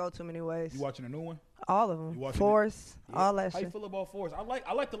much. It can go too many ways. You watching a new one? All of them. Force, all that shit. How you feel about Force? I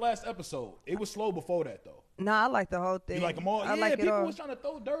like the last episode. It was slow before that though. Nah, I like the whole thing. You like them all? I like people was trying to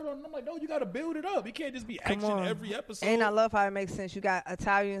throw dirt on them. I'm like, no, you got to build it up. You can't just be action every episode. And I love how it makes sense. You got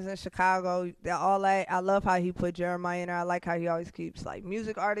Italians in Chicago. All that. I love how he put Jeremiah in there. I like how he always keeps like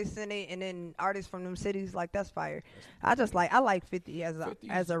music artists in it, and then artists from them cities. Like that's fire. I like 50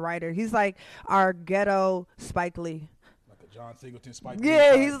 as a writer. He's like our ghetto Spike Lee. John Singleton, Spike Lee.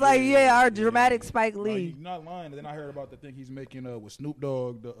 Yeah, he's like, our dramatic Spike Lee. You're not lying. And then I heard about the thing he's making with Snoop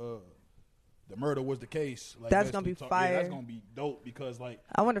Dogg, the Murder Was the Case. Like, that's going to be fire. Yeah, that's going to be dope because, like.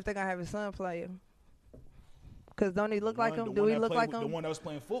 I wonder if they're going to have his son play him. Because don't he look like him? Do he look like him? The one that was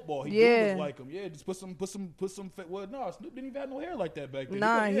playing football, he do look like him. Yeah, just put some. Well, no, Snoop didn't even have no hair like that back then.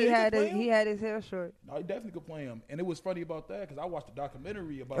 Nah, he had his hair short. No, he definitely could play him. And it was funny about that because I watched a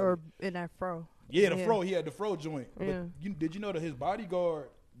documentary about in that fro. Yeah, the fro. He had the fro joint. Yeah. But did you know that his bodyguard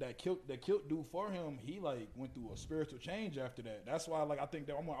that killed dude for him, he like went through a spiritual change after that. That's why I think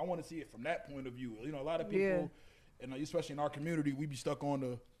that I want to see it from that point of view. You know, a lot of people, and especially in our community, we be stuck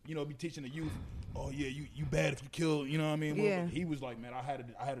on be teaching the youth. Oh yeah, you bad if you kill. You know what I mean? Yeah. He was like, man, I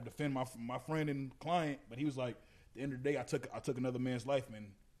had to defend my friend and client, but he was like, at the end of the day, I took another man's life, man.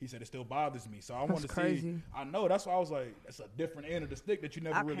 He said it still bothers me, so I want to see. I know that's why I was like, it's a different end of the stick that you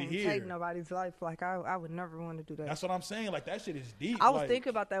never really hear. I can't take nobody's life. Like I would never want to do that. That's what I'm saying. Like that shit is deep. I was thinking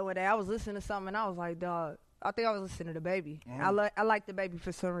about that one day. I was listening to something and I was like, dog. I think I was listening to Baby. Mm-hmm. I like the Baby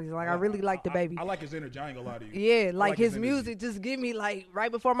for some reason. Like I really like the Baby. I like his energy. I ain't gonna lie to you. Yeah, like his music just give me like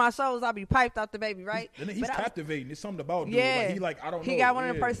right before my shows, I'll be piped out the Baby, right? And he's captivating. There's something about dude. Yeah, like I don't know. He got one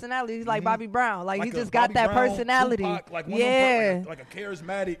of the personalities. He's like Bobby Brown. Like he just got that personality. Tupac, like one of them, like a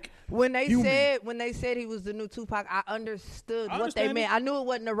charismatic. When they said he was the new Tupac, I understood what they meant. I knew it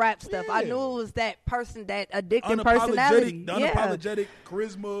wasn't the rap stuff. I knew it was that person, that addicting personality, the unapologetic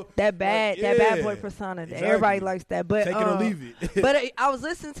charisma, that bad boy persona. Exactly. Everybody likes that. But take it or leave it. But I was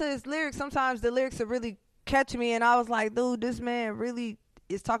listening to his lyrics. Sometimes the lyrics are really catch me, and I was like, dude, this man really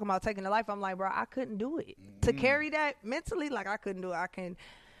is talking about taking a life. I'm like, bro, I couldn't do it to carry that mentally. Like I couldn't do it. I can.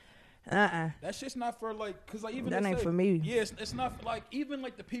 That shit's not for like, cause like even that ain't for me. Yeah, it's not for, like even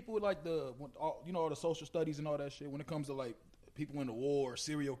like the people with like all the social studies and all that shit. When it comes to like people in the war,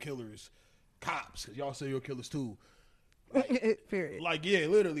 serial killers, cops, cause y'all serial killers too. Like, period. Like yeah,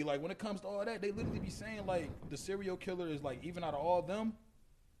 literally. Like when it comes to all that, they literally be saying like the serial killer is like even out of all of them,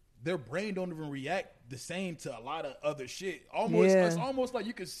 their brain don't even react the same to a lot of other shit. It's almost like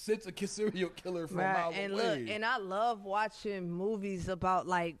you could sense a serial killer from miles away. Look, and I love watching movies about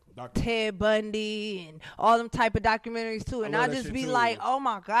like Ted Bundy and all them type of documentaries too. And I just be like, oh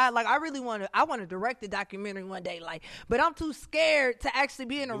my God, like I want to direct a documentary one day, like, but I'm too scared to actually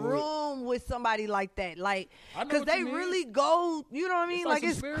be in a room with somebody like that, like, because they really go, you know what I mean? Like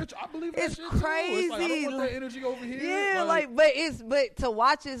it's spiritual. I believe that it's shit crazy. Too. It's like, I don't want that energy over here. Yeah, but to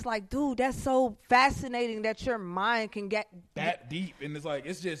watch it's like, dude, that's so fascinating that your mind can get that deep, and it's like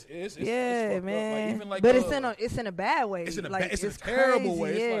it's man. Like, even like, but it's in a bad way. It's in a terrible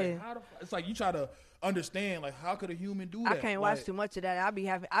way. Yeah. It's like you try to understand, like, how could a human do that? I can't watch too much of that. I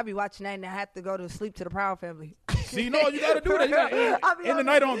be watching that and I have to go to sleep to the Proud Family. See, no, you gotta do that. You gotta end the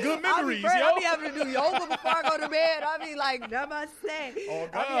night on good memories, I be having to do yoga before I go to bed. I be like, namaste. Oh,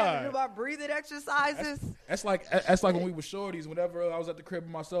 God. I be having to do my breathing exercises. That's like when we were shorties. Whenever I was at the crib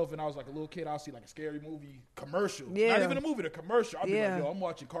with myself and I was like a little kid, I'll see like a scary movie commercial. Yeah. Not even a movie, the commercial. I'll be like, yo, I'm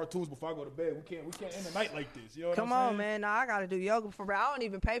watching cartoons before I go to bed. We can't end the night like this. You know what I'm saying? Come on, man. Nah, I gotta do yoga for. I don't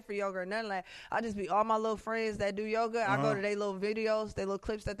even pay for yoga or nothing like. I just be all my little friends that do yoga. I go to their little videos, their little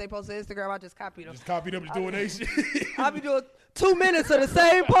clips that they post to Instagram. I just copy them. Just copy them, just doing that shit. I be doing 2 minutes of the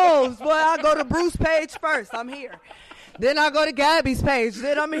same pose. Boy, I go to Bruce's page first. I'm here. Then I go to Gabby's page.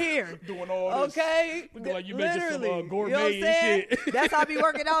 Then I'm here. Doing all this. Okay. Looking like you mentioned some gourmet you know what I'm saying? and shit. That's how I be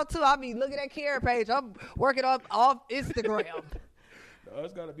working out, too. I be looking at Kara page. I'm working off Instagram. No,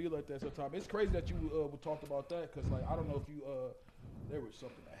 it's got to be like that sometimes. It's crazy that you talked about that because, like, I don't know if you there was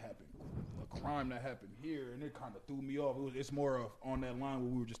something that happened, a crime that happened here, and it kind of threw me off. It's more of on that line where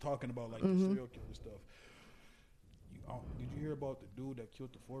we were just talking about, like, the serial killer stuff. Did you hear about the dude that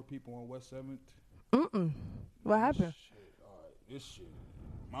killed the 4 people on West 7th? What happened? This shit,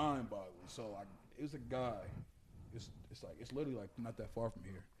 mind-boggling. So, it was a guy. It's literally, like, not that far from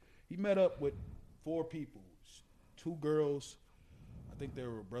here. He met up with 4 people, 2 girls. I think they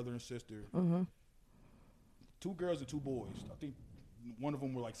were a brother and sister. 2 girls and 2 boys. I think one of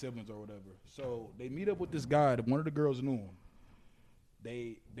them were like siblings or whatever. So they meet up with this guy. One of the girls knew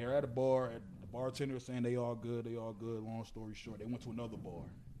him. They're at a bar. The bartender was saying they all good. Long story short, they went to another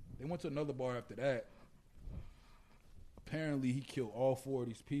bar. After that. Apparently, he killed all 4 of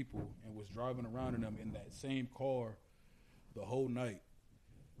these people and was driving around in them in that same car the whole night.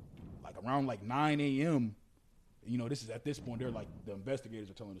 Like around like 9 a.m., you know, this is at this point, they're like, the investigators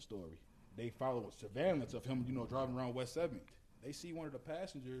are telling the story. They follow surveillance of him, you know, driving around West 7th. They see one of the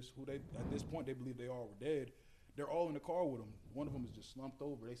passengers who at this point, they believe they all were dead. They're all in the car with him. One of them is just slumped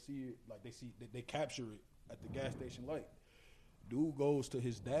over. They see it, like they capture it at the gas station light. Dude goes to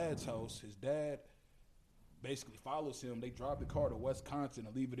his dad's house. His dad basically follows him. They drive the car to Wisconsin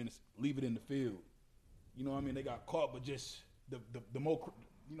and leave it in the field. You know what I mean? They got caught, but just the more,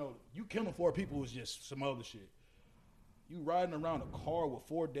 you know, you killing 4 people was just some other shit. You riding around a car with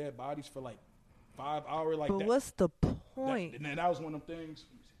 4 dead bodies for like 5 hours like that. But what's the point? And that was one of them things.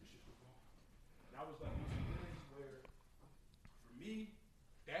 That was like one of them things where, for me,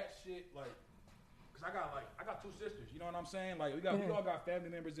 that shit, like, because I got 2 sisters. You know what I'm saying? Like, we all got family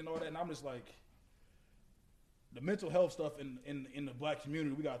members and all that. And I'm just like, the mental health stuff in the black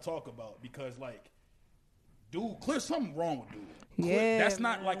community we got to talk about because, like, dude, clearly something wrong with dude. Yeah, that's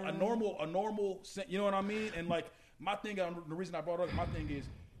not like a normal, you know what I mean? And like, my thing, the reason I brought it up, my thing is,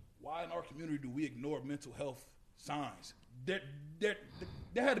 why in our community do we ignore mental health signs? There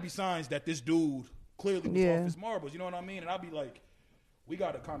had to be signs that this dude clearly was off his marbles. You know what I mean? And I'll be like, we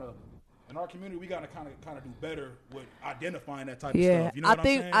got to kind of, in our community, we got to kind of do better with identifying that type of stuff. You know what I'm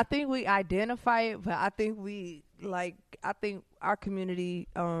saying? I think we identify it, but I think our community,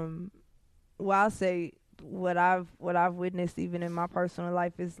 I'll say what I've witnessed even in my personal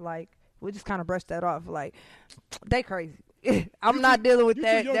life is like, we just kind of brush that off. Like, they crazy. I'm not dealing with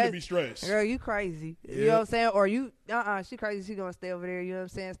that. You're too young to be stressed. Girl, you crazy. Yeah. You know what I'm saying? Or you, she crazy. She gonna stay over there. You know what I'm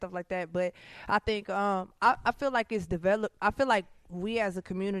saying? Stuff like that. But I think, I feel like it's developed. I feel like we as a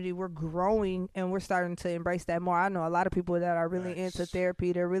community, we're growing and we're starting to embrace that more. I know a lot of people that are really into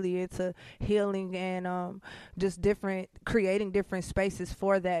therapy. They're really into healing and just creating different spaces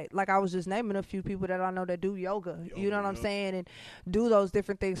for that. Like I was just naming a few people that I know that do yoga you know what I'm saying? And do those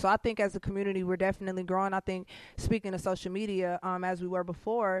different things. So I think as a community, we're definitely growing. I think speaking of social media, as we were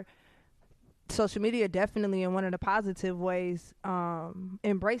before, social media definitely in one of the positive ways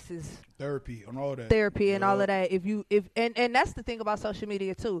embraces therapy and all that. And all of that. And that's the thing about social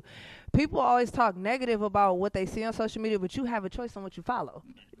media too. People always talk negative about what they see on social media, but you have a choice on what you follow.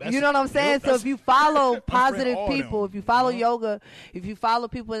 You know what I'm saying? So if you follow positive people, if you follow yoga, if you follow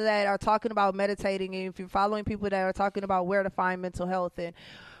people that are talking about meditating, and if you're following people that are talking about where to find mental health and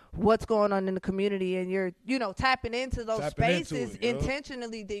what's going on in the community, and you're, tapping into those spaces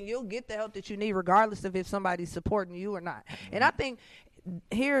intentionally, then you'll get the help that you need regardless of if somebody's supporting you or not. And I think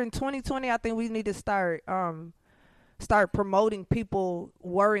here in 2020, I think we need to start promoting people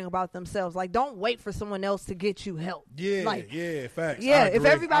worrying about themselves. Like, don't wait for someone else to get you help. Facts. Yeah, if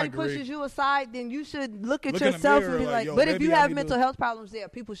everybody pushes you aside, then you should look at yourself and be like, but if you have mental health problems,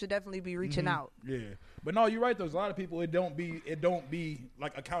 people should definitely be reaching out. Yeah. But no, you're right. There's a lot of people. It don't be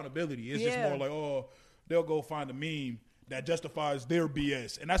like accountability. It's just more like, they'll go find a meme that justifies their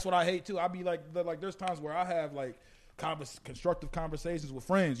BS, and that's what I hate too. I be like, there's times where I have like constructive conversations with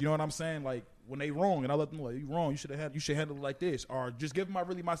friends. You know what I'm saying? Like when they wrong, and I let them know, like, you wrong. You should handle it like this, or just give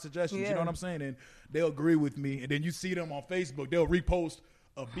them my suggestions. Yeah. You know what I'm saying? And they'll agree with me. And then you see them on Facebook, they'll repost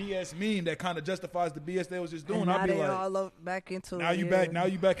a BS meme that kind of justifies the BS they was just doing. I'll be like, all back into now you back. Now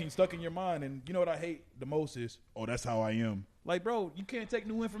you back and stuck in your mind. And you know what I hate the most is, oh, that's how I am. Like, bro, you can't take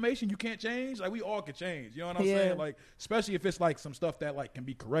new information. You can't change. Like, we all can change. You know what I'm saying? Like, especially if it's like some stuff that like can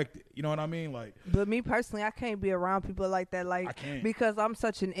be corrected. You know what I mean? Like, but me personally, I can't be around people like that. Like, I can't, because I'm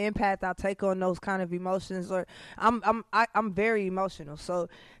such an empath. I take on those kind of emotions, or I'm very emotional. So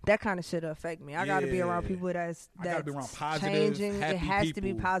that kind of shit affect me. I got to be around people that's be around positive, changing. Happy it has people. to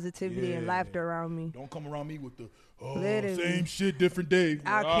be positivity and laughter around me. Don't come around me with the same shit, different day.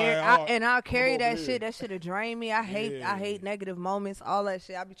 I'll carry that shit. That shit'll drain me. I hate negative moments, all that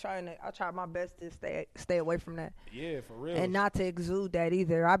shit. I try my best to stay away from that. Yeah, for real. And not to exude that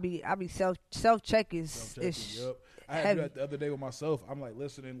either. I be self check is yep. I had to do that the other day with myself. I'm like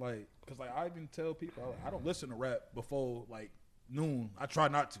listening, like, cause like I even tell people I don't listen to rap before like noon. I try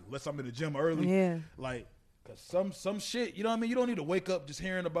not to, unless I'm in the gym early. Yeah. Like, cause some shit, you know what I mean? You don't need to wake up just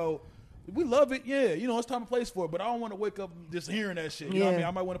hearing about. We love it, yeah. You know, it's time and place for it, but I don't want to wake up just hearing that shit. You know what I mean?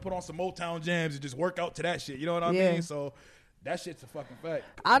 I might want to put on some Motown jams and just work out to that shit. You know what I mean? So that shit's a fucking fact.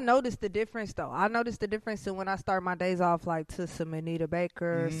 I noticed the difference, though. I noticed the difference in when I start my days off, like to some Anita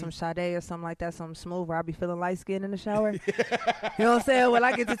Baker, some Sade or something like that, something smooth, where I be feeling light skinned in the shower. You know what I'm saying? When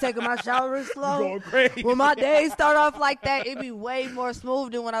I get to taking my shower slow. Going crazy. When my days start off like that, it be way more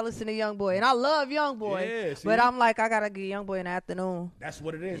smooth than when I listen to Youngboy. And I love Youngboy. But I'm like, I got to get Youngboy in the afternoon. That's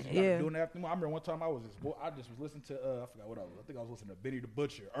what it is. You gotta do in the afternoon. I remember one time I just was listening to, I forgot what I was. I think I was listening to Benny the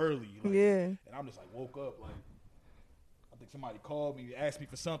Butcher early. Like, and I'm just like, woke up, like, I think somebody called me, asked me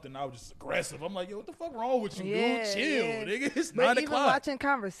for something, and I was just aggressive. I'm like, yo, what the fuck wrong with you, dude? Chill, nigga. It's 9 o'clock. But even watching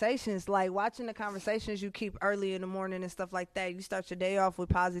conversations, like watching the conversations you keep early in the morning and stuff like that, you start your day off with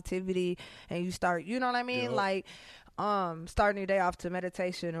positivity, and you start, you know what I mean? Yep. Like, starting your day off to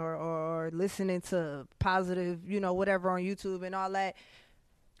meditation or listening to positive, you know, whatever on YouTube and all that.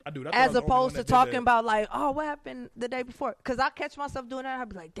 I do. That's as opposed to talking about like, oh, what happened the day before? Because I catch myself doing that. I'd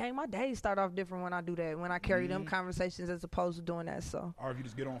be like, dang, my days start off different when I do that. When I carry them conversations as opposed to doing that. So, or if you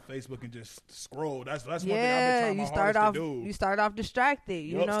just get on Facebook and just scroll, that's one thing I've been trying my hardest to do. You start off distracted.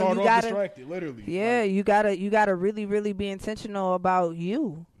 You know, start off distracted, literally. Yeah, like, you gotta really, really be intentional about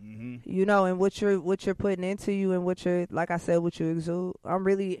you. You know, and what you're putting into you, and what you're, like I said, what you exude. I'm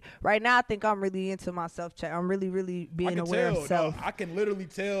really right now. I think I'm really into my self check. I'm really, really being aware of self. I can literally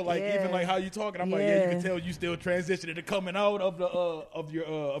tell, like even like how you talking. I'm like, you can tell you still transitioning to coming out of the of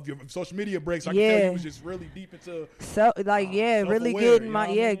your social media breaks. I can tell you was just really deep into really getting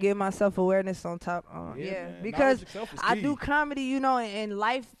getting my self awareness on top. Because I do comedy, you know, and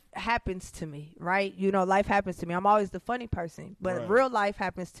life happens to me, right? You know, life happens to me. I'm always the funny person, but real life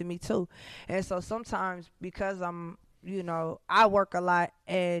happens to me too. And so sometimes, because I'm, you know, I work a lot,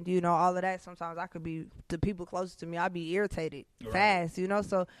 and you know, all of that, sometimes I could be, the people closest to me, I'd be irritated fast, you know.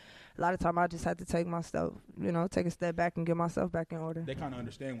 So a lot of time I just have to take myself, you know, take a step back and get myself back in order. They kind of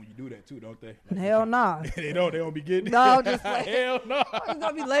understand when you do that too, don't they? Like, hell nah. They don't be getting it. No, just like, hell no. I'm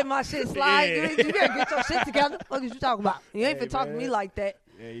gonna be letting my shit slide. You better get your shit together. What you talking about? You ain't finna talk to me like that.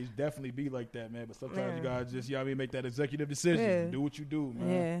 Yeah, you definitely be like that, man. But sometimes you gotta just, you know what I mean, make that executive decision. Do what you do, man.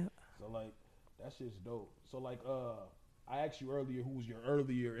 Yeah. So like, that shit's dope. So like, I asked you earlier, who's your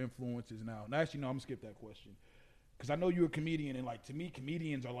earlier influences now? And actually, no, I'm gonna skip that question. Because I know you're a comedian, and like, to me,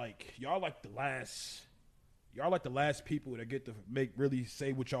 comedians are like, y'all like the last people that get to really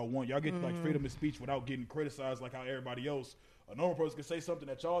say what y'all want. Y'all get like freedom of speech without getting criticized like how everybody else. A normal person can say something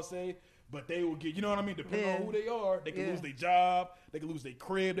that y'all say, but they will get, you know what I mean? Depending on who they are, they can lose their job, they can lose their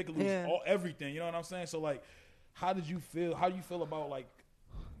crib, they can lose everything. You know what I'm saying? So like, how do you feel about like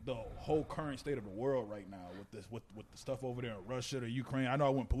the whole current state of the world right now with the stuff over there in Russia or Ukraine? I know I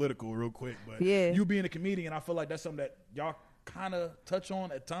went political real quick, but you being a comedian, I feel like that's something that y'all kind of touch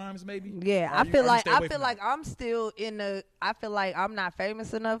on at times, maybe. I feel like I'm still I feel like I'm not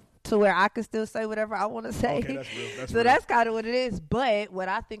famous enough to where I can still say whatever I want to say. Okay, that's real. So that's kind of what it is. But what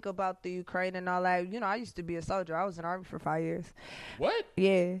I think about the Ukraine and all that, you know, I used to be a soldier. I was in the Army for 5 years. What?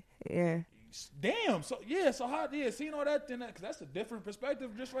 Yeah. Damn. So how? Seeing all that, then because that's a different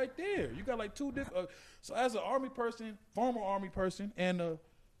perspective, just right there. You got like two different. So as an Army person, former Army person, and a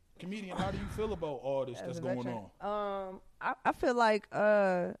comedian, how do you feel about all this that's going on? I feel like,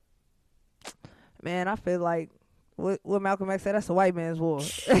 man, I feel like what Malcolm X said, that's a white man's war.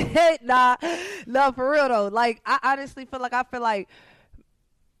 Nah, for real though. Like, I honestly feel like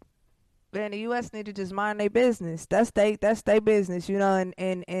Man, the U.S. need to just mind their business. That's they business, you know.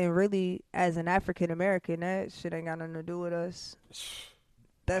 And really, as an African American, that shit ain't got nothing to do with us.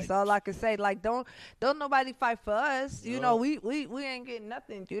 That's all I can say. Like, don't nobody fight for us. You know, we ain't getting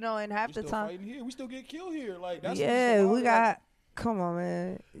nothing. You know, and half the time, fighting here, we still get killed here. Like, that's we got. Like, come on,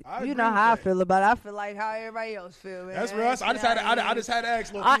 man. You know how I feel about it. I feel like how everybody else feel, man. That's real. I just had to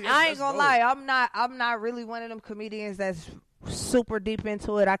ask. I ain't gonna lie. I'm not really one of them comedians that's super deep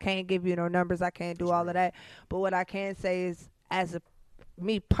into it. I can't give you no numbers. I can't do all of that. But what I can say is,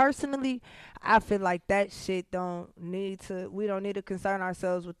 me personally, I feel like that shit we don't need to concern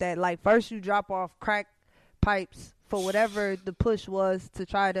ourselves with that. Like, first you drop off crack pipes for whatever the push was to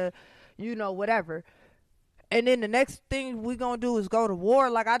try to, whatever. And then the next thing we gonna do is go to war.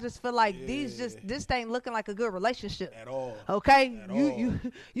 Like, I just feel like this ain't looking like a good relationship at all. Okay,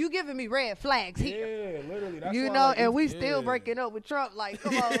 you giving me red flags here. Yeah, literally. That's and we still breaking up with Trump. Like,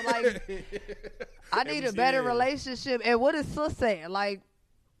 come on, like, I need a better relationship. And what is Sus saying? Like,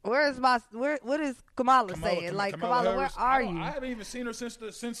 what is Kamala saying? Like, Kamala, where are you? I haven't even seen her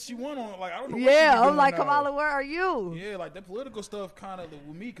since she went on. Like, I don't know. Yeah, I'm like, Kamala, where are you? Yeah, like the political stuff kind of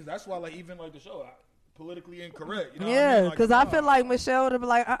with me, because that's why, like, even like the show. Politically incorrect. You know yeah, because I feel like Michelle would be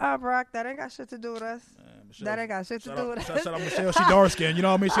like, Brock, that ain't got shit to do with us. Michelle, that ain't got shit to do with us. Shout out Michelle, she dark skinned. You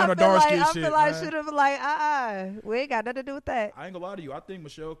know what I mean? She on her dark skin shit. I feel like she would have been like, we ain't got nothing to do with that. I ain't gonna lie to you. I think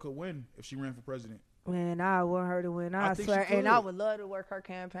Michelle could win if she ran for president. Man, I want her to win. I swear. And I would love to work her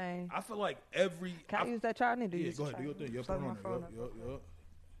campaign. I feel like Can I use that chart? I need to use go ahead. Do your thing. Yep, put it on there. Yep.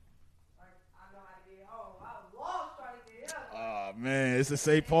 Oh, man, it's a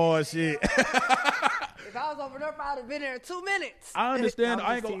St. Paul shit. If I was over there, I'd have been there in 2 minutes. I understand.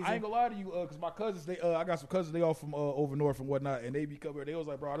 I ain't gonna lie to you, because my cousins, I got some cousins, they all from over north and whatnot, and they be coming. They was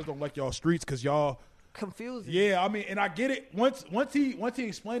like, bro, I just don't like y'all streets because y'all confusing. Yeah, I mean, and I get it. Once he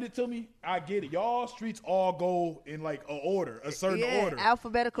explained it to me, I get it. Y'all streets all go in like a certain order,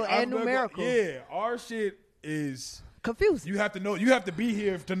 alphabetical and numerical. Yeah, our shit is confusing. You have to know. You have to be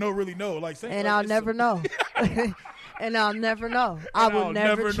here to really know. Like, and I'll never know. And I'll never know. I will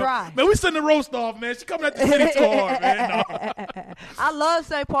never try. Man, we send the roast off, man. She coming at the city too hard, man. No. I love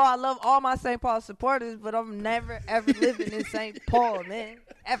St. Paul. I love all my St. Paul supporters, but I'm never, ever living in St. Paul, man.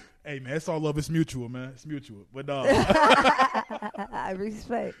 Ever. Hey, man, it's all love. It's mutual, man. It's mutual. But no. I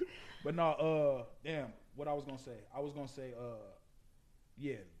respect. But no, damn, what I was going to say,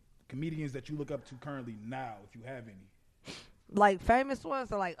 yeah, comedians that you look up to currently now, if you have any. Like famous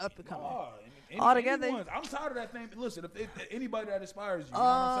ones or like up and coming? All together. I'm tired of that thing. Listen, if anybody that inspires you, you know what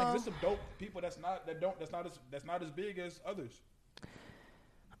I'm saying? There's some dope people that's not as big as others.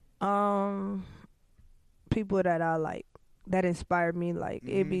 People that I like that inspired me, like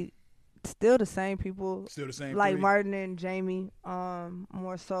it'd be still the same people. Still the same. Like Martin and Jamie.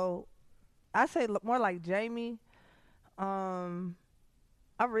 More so, I say more like Jamie.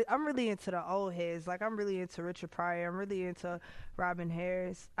 I'm really into the old heads. Like, I'm really into Richard Pryor. I'm really into Robin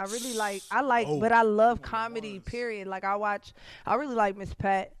Harris. But I love comedy, period. Like, I really like Miss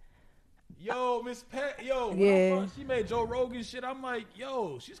Pat. Yo, Miss Pat, yeah. She made Joe Rogan shit. I'm like,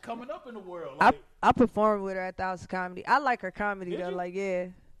 yo, she's coming up in the world. Like, I performed with her at the House of Comedy. I like her comedy, though. Like, yeah.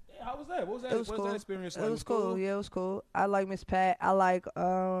 How was that? What was that? It was cool. That experience like? It was cool. Yeah, it was cool. I like Miss Pat. I like,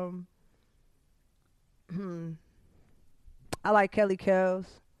 I like Kelly Kells.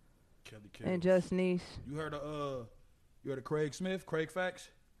 And Just Niece. You heard of Craig Smith, Craig Facts?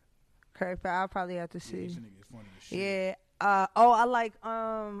 Craig Facts, I'll probably have to see. Yeah, this nigga is funny as shit. Yeah.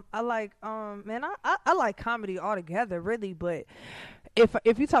 I like comedy altogether, really, but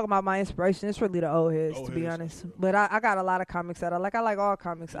if you talk about my inspiration, it's really the old heads, to be honest. But I got a lot of comics that I like. I like all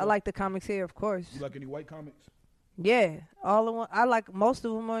comics. Yeah. I like the comics here, of course. You like any white comics? Yeah, all of them. I like most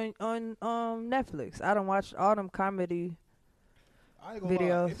of them on Netflix. I don't watch all them comedy I ain't gonna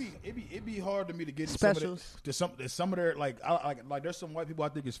videos. Lie. It'd be hard to me to get specials. Some of their like there's some white people I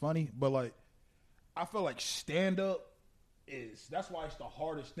think is funny, but like I feel like stand up that's why it's the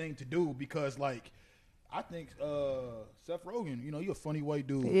hardest thing to do, because like I think Seth Rogen, you're a funny white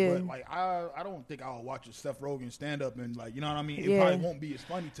dude, but like I don't think I'll watch a Seth Rogen stand up and like, you know what I mean? It probably won't be as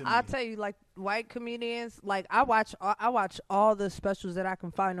funny to me. I'll tell you, like white comedians, like I watch all the specials that I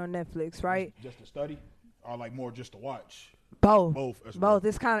can find on Netflix, right? Just to study, or like more just to watch. Both.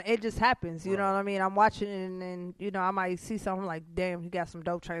 It's kind of, it just happens. You know what I mean? I'm watching it and I might see something like, damn, he got some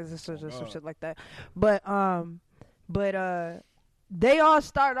dope transistors or some shit like that. But they all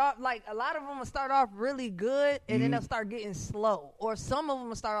start off, like a lot of them will start off really good and then they'll start getting slow. Or some of them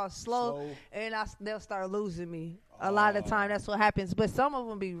will start off slow. And they'll start losing me. A lot of the time that's what happens. But some of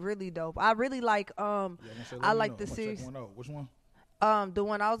them be really dope. I really like, I like the series. Which one? The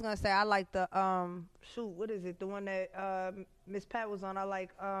one I was gonna say, I like the what is it? The one that Miss Pat was on. I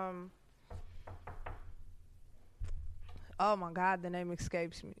like oh my God, the name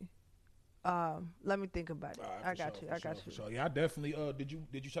escapes me. Let me think about it. Right, I got you. Sure. Yeah, I definitely. Did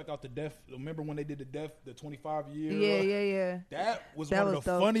you check out the Def? Remember when they did the 25 year? Yeah. That was one of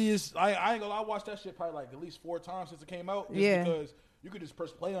the dope. Funniest. I ain't gonna lie, I watched that shit probably like at least 4 times since it came out. Just because you could just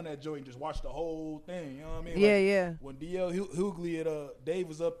press play on that joint and just watch the whole thing. You know what I mean? Yeah. When DL Hughley and Dave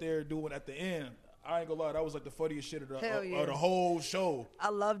was up there doing at the end, I ain't gonna lie, that was like the funniest shit of the whole show. I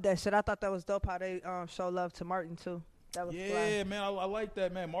love that shit. I thought that was dope how they show love to Martin too. That was fly. Man. I like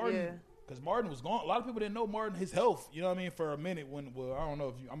that, man. Martin, because Martin was gone. A lot of people didn't know Martin, his health. You know what I mean? For a minute, I don't know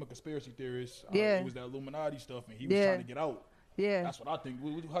if I'm a conspiracy theorist. It was that Illuminati stuff, and he was trying to get out. Yeah, that's what I think.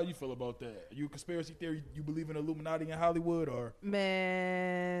 How you feel about that? Are you a conspiracy theory? You believe in Illuminati in Hollywood, or?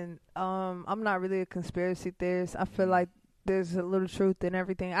 Man, I'm not really a conspiracy theorist. I feel like there's a little truth in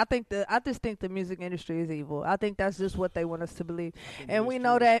everything. I just think the music industry is evil. I think that's just what they want us to believe, and we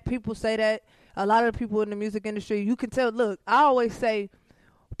know that people say that. A lot of the people in the music industry, you can tell. Look, I always say,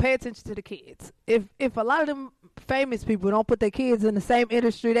 pay attention to the kids. If a lot of them famous people don't put their kids in the same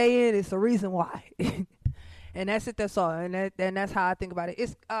industry they in, it's a reason why. And that's it. That's all. And that's how I think about it.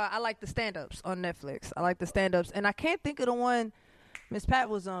 It's I like the stand-ups on Netflix. I like the stand-ups, and I can't think of the one Miss Pat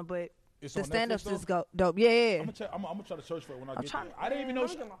was on, but it's the stand-ups is dope. Yeah. I'm gonna try to search for it when I get there. I didn't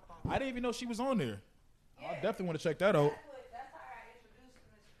even know she was on there. Yeah. I definitely want to check that out.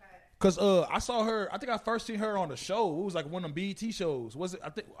 Cause I saw her. I think I first seen her on a show. It was like one of them BET shows. Was it?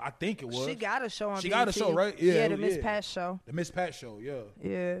 I think it was. She got a show on. She got a show, right? Yeah, the Miss Pat show. The Miss Pat show, yeah.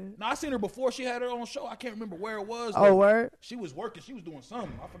 Yeah. No, I seen her before. She had her own show. I can't remember where it was. Oh, word. She was working. She was doing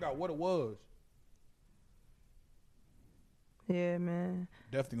something. I forgot what it was. Yeah, man.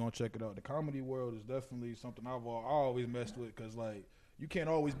 Definitely gonna check it out. The comedy world is definitely something I always messed with. Cause like you can't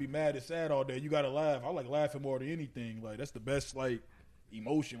always be mad and sad all day. You gotta laugh. I like laughing more than anything. Like that's the best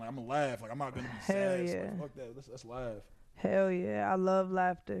emotion. Like I'm gonna laugh. Like I'm not gonna be sad. Hell yeah. So, fuck that. Let's laugh. Hell yeah. I love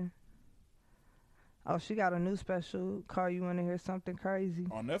laughter. Oh, she got a new special called You Wanna Hear Something Crazy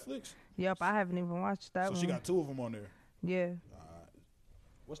on Netflix. Yep, I haven't even watched that one. So she got 2 of them on there. Yeah.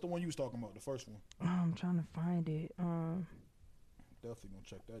 What's the one you was talking about? The first one. I'm trying to find it. Definitely gonna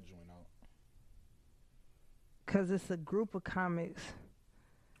check that joint out. Cause it's a group of comics.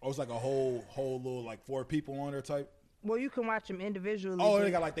 Oh, it's like a whole little like 4 people on there type. Well, you can watch them individually. Oh, they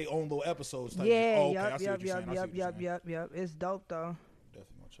got like their own little episodes type. Yeah, oh, okay. Yep. It's dope though.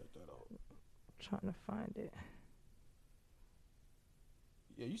 Definitely gonna check that out. Trying to find it.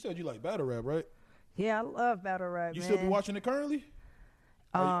 Yeah, you said you like battle rap, right? Yeah, I love battle rap. You still be watching it currently?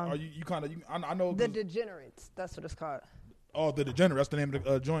 Are you kind of? I know The Degenerates. That's what it's called. Oh, The Degenerate. That's the name of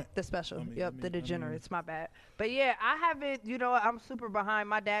the joint. The special. The Degenerates. My bad. But yeah, I haven't. You know, I'm super behind.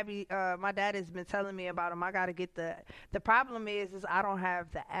 My dad has been telling me about them. I got to get the problem is I don't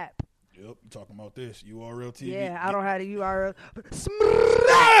have the app. Yep, you talking about this URL TV? Yeah, I don't have the URL.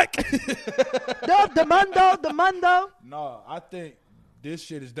 Smack. the Mundo. Nah, I think this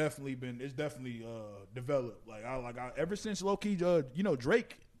shit has definitely developed. Ever since low key,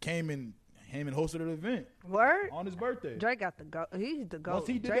 Drake came in. Him and hosted an event. Word? On his birthday. Drake got the go. He's the go. Once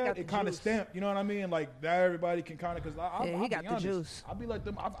he did that, it kind of stamped. You know what I mean? Like now everybody can kind of because he got the juice. I be like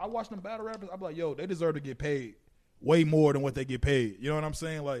them. I watch them battle rappers. I be like, yo, they deserve to get paid way more than what they get paid. You know what I'm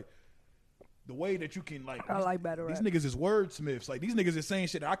saying? Like the way that you can like. I like battle rap. These niggas is wordsmiths. Like these niggas is saying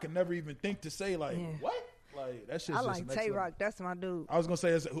shit that I could never even think to say. Like what? Like that shit's I like Tay Rock. That's my dude. I was gonna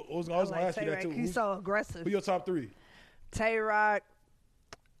say. I was gonna ask you that too. He's so aggressive. Who your top 3? Tay Rock.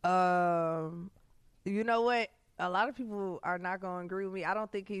 You know what? A lot of people are not going to agree with me. I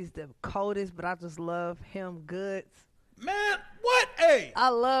don't think he's the coldest, but I just love him goods. Man, what? Hey. I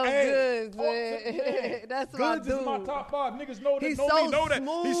love goods, man. That's my dude. Goods is my top 5. Niggas know that. He's so know that.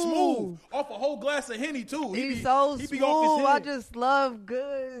 Smooth. He's smooth. Off a whole glass of Henny, too. He's so smooth. I just love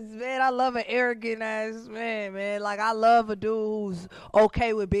goods, man. I love an arrogant ass man. Like, I love a dude who's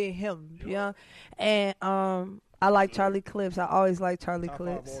okay with being him, you know? And, I like Charlie Clips. I always like Charlie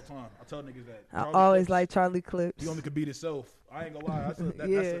Clips. Top 5 all time. I tell niggas that. I always like Charlie Clips. He only could beat himself. I ain't gonna lie.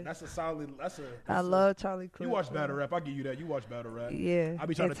 That's a solid. I love Charlie Clips. You watch battle rap. I give you that. You watch battle rap. Yeah. I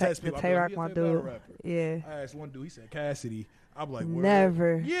be trying to test people. Tay Rock, my dude. Yeah. I asked one dude. He said Cassidy. I'm like, word.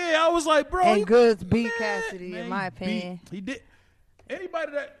 Never. Yeah, I was like, bro. And Goods beat Cassidy, in my opinion. He did.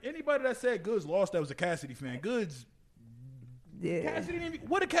 Anybody that said Goods lost that was a Cassidy fan. Goods Yeah. Cassidy didn't even,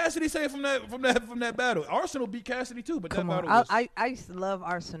 what did Cassidy say from that battle? Arsenal beat Cassidy too, but Come that on. battle was, I used to love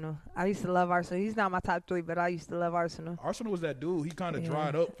Arsenal. He's not my top 3, but I used to love Arsenal. Arsenal was that dude. He kind of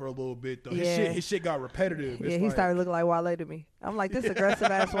dried up for a little bit though. Yeah. His shit got repetitive. Yeah, he started looking like Wale to me. I'm like, this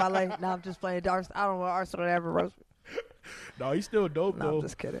aggressive ass Wale. Now I'm just playing dark. I don't want Arsenal to ever roast me. No, he's still dope though. I'm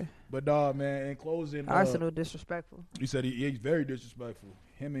just kidding. But nah, man, in closing, Arsenal disrespectful. He said he's very disrespectful.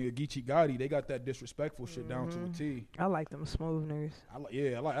 Him and Geechee Gotti, they got that disrespectful shit down to a T. I like them smooth niggas.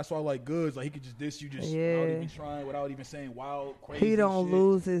 That's why I like Goods. Like he could just diss you without even trying, without even saying wild, crazy. He don't shit.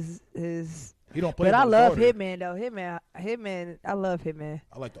 lose his. He don't play. But I love Hitman though. Hitman. I love Hitman.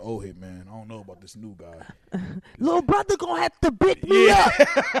 I like the old Hitman. I don't know about this new guy. Little brother gonna have to beat me up.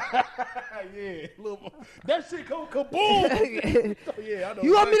 Yeah, that shit go kaboom. Yeah, I know.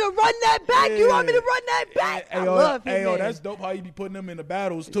 You want me to run that back? Yeah. You want me to run that back? I love Hitman. Hey, that's dope how you be putting them in the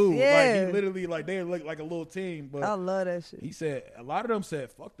battles too. Yeah. Like he literally they look like a little team. But I love that shit. He said a lot of them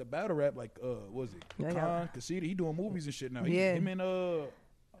said fuck the battle rap. Like what was it? Khan, Cassidy, he doing movies and shit now. Him and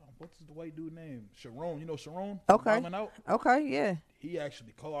what's the white dude name? Sharon. You know Sharon? Okay. Out? Okay, yeah. He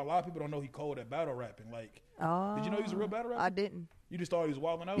actually cold. A lot of people don't know he cold at battle rapping. Like, did you know he's a real battle rapper? I didn't. You just thought he was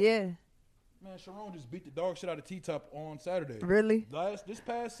wilding out? Yeah. Man, Sharon just beat the dog shit out of T-Top on Saturday. Really? This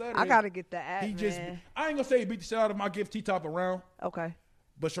past Saturday. I gotta get the app, I ain't gonna say he beat the shit out of my gift T-Top around. Okay.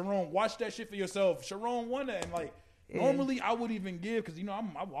 But Sharon, watch that shit for yourself. Sharon won that, and normally I would even give, because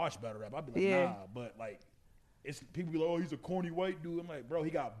I watch battle rap. I'd be like, nah, but it's people be like, oh, he's a corny white dude. I'm like, bro,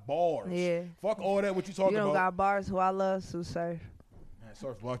 he got bars. Yeah. Fuck all that. What you talking about? You don't got bars. Who I love, Sue Surf. Man,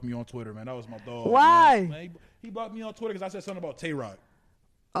 Surf blocked me on Twitter, man. That was my dog. Why? Man, he blocked me on Twitter because I said something about Tay-Rock.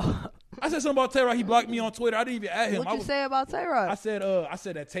 I said something about Tay-Rock. He blocked me on Twitter. I didn't even at him. What'd you say about Tay-Rock? I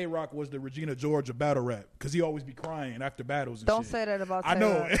said that Tay-Rock was the Regina George of battle rap because he always be crying after battles and Don't shit. say that about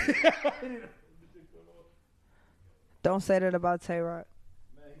Tay-Rock. I know. Don't say that about Tay-Rock.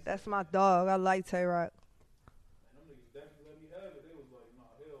 That's my dog. I like Tay-Rock.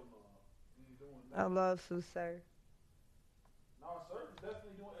 I love Sue Surf. No, Surf is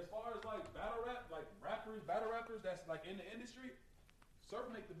definitely doing, as far as battle rap, battle rappers that's in the industry, Surf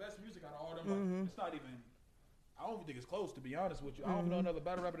make the best music out of all them. It's not even, I don't even think it's close, to be honest with you. I don't know another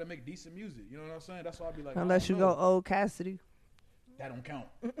battle rapper that make decent music. You know what I'm saying? That's why I be like, unless you go Old Cassidy. That don't count.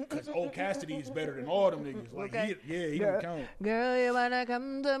 Because Old Cassidy is better than all them niggas. He don't count. Girl, you wanna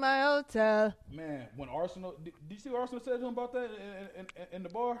come to my hotel? Man, when Arsenal, did you see what Arsenal said to him about that in the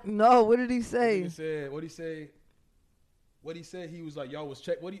bar? No, what did he say? What he said, he was like, y'all was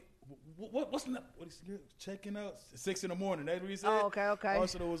checking out 6 a.m. That's what he said. Oh, okay.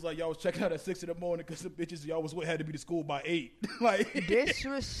 Arsenal was like, y'all was checking out at 6 a.m. because the bitches y'all was with had to be to school by 8.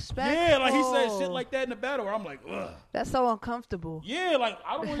 Disrespectful. Yeah, he said shit like that in the battle. Where I'm like, ugh. That's so uncomfortable. Yeah,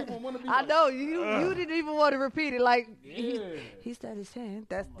 I don't even want to be. I know you didn't even want to repeat it. Yeah. He started his hand.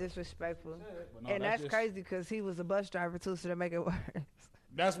 That's disrespectful, and that's crazy because he was a bus driver too, so to make it worse.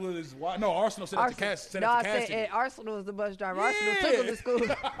 That's what it's why. No, Arsenal said it to Cassidy. I said Arsenal was the bus driver. Yeah. Arsenal took him to school.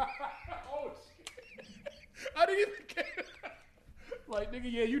 Oh shit! I didn't even care.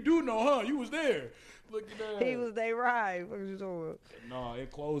 Nigga, yeah, you do know, huh? You was there. Look at that. He was they ride. What you talking about? No, in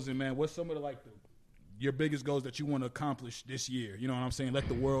closing, man, what's some of your biggest goals that you want to accomplish this year? You know what I'm saying? Let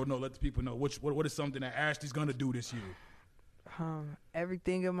the world know. Let the people know. What is something that Ashley's gonna do this year?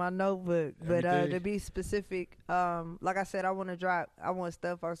 Everything in my notebook, but to be specific, like I said, I want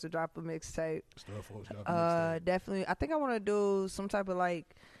Steph Fox to drop a mixtape. Definitely. I think I want to do some type of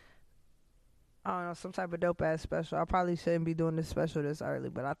some type of dope ass special. I probably shouldn't be doing this special this early,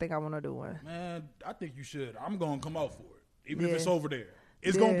 but I think I want to do one. Man, I think you should. I'm gonna come out for it, even if it's over there.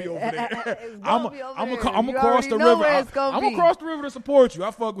 It's gonna be over there. I'm gonna cross the river. I'm gonna cross the river to support you.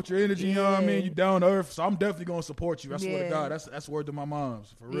 I fuck with your energy. You know what I mean? You down to earth, so I'm definitely gonna support you. I swear to God, that's word to my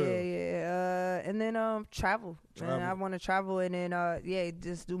mom's for real. Yeah. And then travel. And I want to travel, and then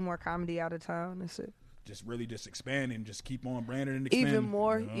just do more comedy out of town. That's it. Just really expand and just keep on branding and expanding. Even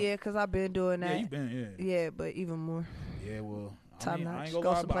more, because I've been doing that. Yeah, you've been, Yeah, but even more. Yeah, well. I ain't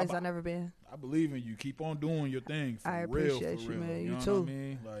go someplace I've never been. I believe in you. Keep on doing your thing. I appreciate you, man. You too. What I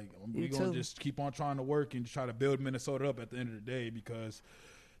mean? We gonna just keep on trying to work and try to build Minnesota up at the end of the day, because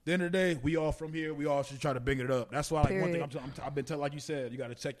at the end of the day, we all from here. We all should try to bring it up. That's why, one thing I've been telling, like you said, you got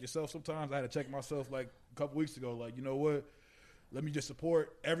to check yourself sometimes. I had to check myself a couple weeks ago. You know what? Let me just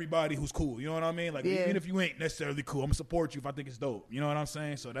support everybody who's cool. You know what I mean? Even if you ain't necessarily cool, I'm going to support you if I think it's dope. You know what I'm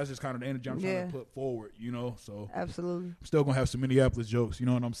saying? So that's just kind of the energy I'm trying to put forward, So absolutely. I'm still going to have some Minneapolis jokes. You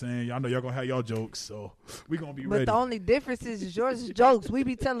know what I'm saying? Y'all know y'all going to have y'all jokes. So we going to be ready. But the only difference is yours is jokes. We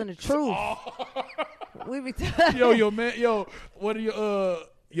be telling the truth. We be telling. Yo, man. Yo, what are your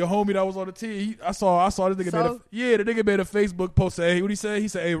Your homie that was on the team, I saw this nigga the nigga made a Facebook post. Say, hey, what he say? He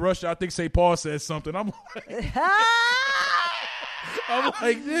said, hey, Russia, I think St. Paul said something. I'm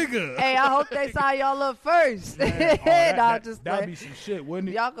like, nigga. Hey, I hope they saw y'all up first. That'd be some shit, wouldn't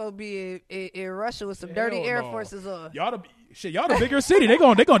it? Y'all gonna be in Russia with some dirty Air Forces on. Y'all the bigger city. They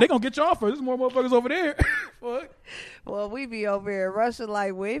gonna get y'all first. There's more motherfuckers over there. Fuck. Well, we be over here in Russia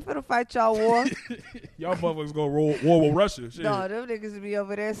like, we ain't finna fight y'all war. Y'all motherfuckers go war with Russia. Shit. No, them niggas be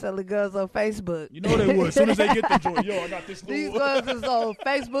over there selling guns on Facebook. You know they would. As soon as they get the joint, yo, I got this. These guns is on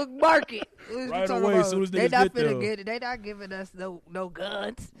Facebook Market. Right away, as soon as they not finna get it. They not giving us no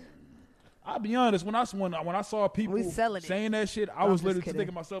guns. I'll be honest. When I saw people saying that shit, I was literally thinking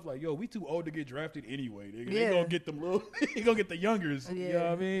to myself like, "Yo, we too old to get drafted anyway. Nigga. They gonna get them little. They gonna get the youngers. Yeah. You know what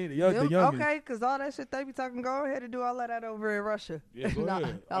I mean? The youngers. Okay, because all that shit they be talking, go ahead and do all of that over in Russia. Yeah, go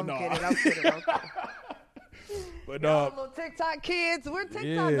ahead. I'm kidding. But little TikTok kids, we're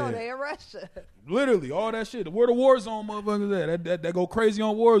TikTok though. They in Russia. Literally, all that shit. Where the Warzone motherfuckers at? That go crazy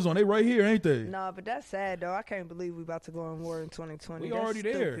on Warzone. They right here, ain't they? No, but that's sad though. I can't believe we about to go on war in 2020. We already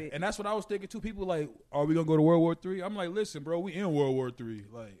there, and that's what I was thinking too. People like, are we gonna go to World War III? I'm like, listen, bro, we in World War III.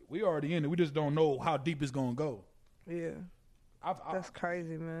 Like, we already in it. We just don't know how deep it's gonna go. Yeah, that's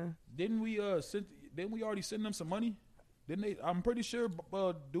crazy, man. Didn't we already send them some money? Didn't they? I'm pretty sure,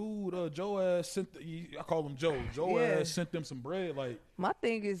 dude, Joe ass sent. I call him Joe. Joe ass sent them some bread. Like, my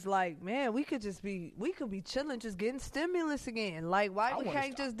thing is like, man, we could be chilling, just getting stimulus again. Like, why we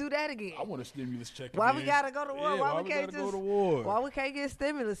can't just do that again? I want a stimulus check. Why we gotta go to war? Yeah, why we can't go to war? Why we can't get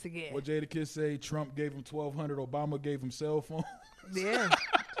stimulus again? What Jadakiss say? Trump gave him $1,200. Obama gave him cell phones. Yeah,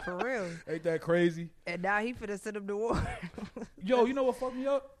 for real. Ain't that crazy? And now he finna send him to war. Yo, you know what fucked me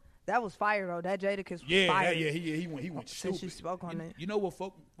up? That was fire though. That Jadakiss was fire. He went stupid. Since you spoke on it. You know what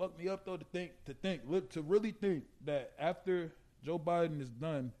fucked me up though? To really think that after Joe Biden is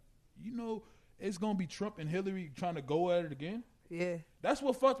done, you know, it's gonna be Trump and Hillary trying to go at it again. Yeah, that's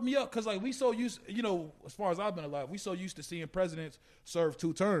what fucked me up. Cause like we so used, you know, as far as I've been alive, we so used to seeing presidents serve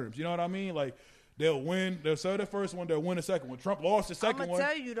 2 terms. You know what I mean? Like they'll serve the first one, they'll win the second one. Trump lost the second one.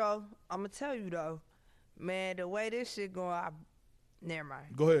 I'm gonna tell you though, man, the way this shit going. Never mind.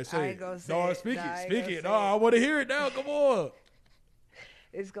 Go ahead, say it. No, speak it. No, I want to hear it now. Come on.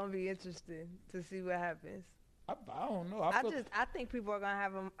 It's gonna be interesting to see what happens. I don't know. I think people are gonna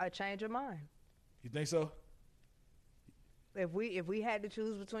have a change of mind. You think so? If we had to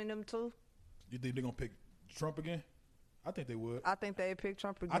choose between them two, you think they're gonna pick Trump again? I think they would. I think they'd pick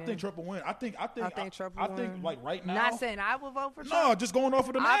Trump again. I think Trump will win. I think Trump will win. I think like right now. Not saying I would vote for Trump. No, just going off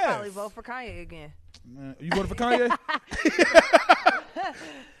of the math. I'd probably vote for Kanye again. Man, you voted for Kanye?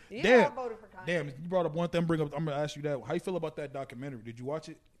 I voted for Kanye. Damn, you brought up one thing. I'm gonna ask you that. How you feel about that documentary? Did you watch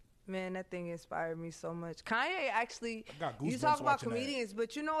it? Man, that thing inspired me so much. Kanye actually, you talk about comedians,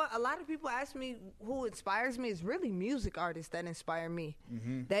 but you know what? A lot of people ask me who inspires me. It's really music artists that inspire me.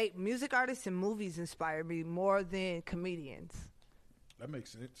 Mm-hmm. Music artists and movies inspire me more than comedians. That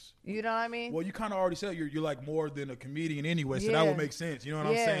makes sense. You know what I mean? Well, you kind of already said you're like more than a comedian anyway, so that would make sense. You know what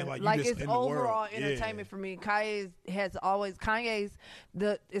I'm saying? Like you just it's in the overall world. entertainment for me. It's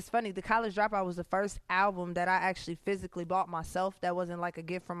funny. The College Dropout was the first album that I actually physically bought myself. That wasn't like a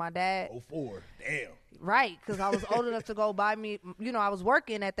gift from my dad. 04. Damn. Right, because I was old enough to go buy me. You know, I was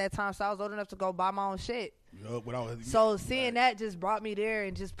working at that time, so I was old enough to go buy my own shit. So seeing that just brought me there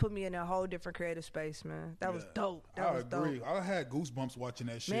and just put me in a whole different creative space, man. That was dope. I agree. Dope. I had goosebumps watching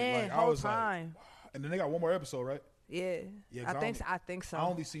that shit. Man, like, whole I was time. Like, and then they got one more episode, right? Yeah. I think so. I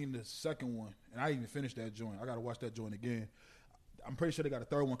only seen the second one, and I even finished that joint. I got to watch that joint again. I'm pretty sure they got a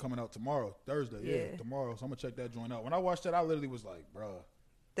third one coming out tomorrow, Thursday. Yeah, tomorrow. So I'm gonna check that joint out. When I watched that, I literally was like, bruh.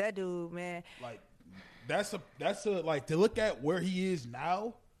 That dude, man. Like, that's a like to look at where he is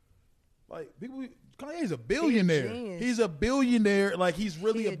now. Like people. Kanye's a billionaire. He's a billionaire. Like he's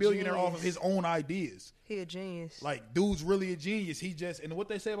really a billionaire off of his own ideas. He a genius. Like dude's really a genius. He just and what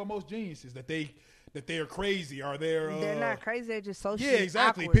they say about most geniuses that they are crazy or they're not crazy. They're just so yeah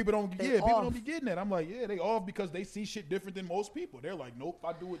exactly. Awkward. People don't be getting that. I'm like they off because they see shit different than most people. They're like nope,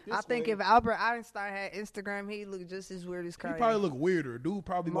 I do it this way. I think if Albert Einstein had Instagram, he'd look just as weird as Kanye. He probably look weirder. Dude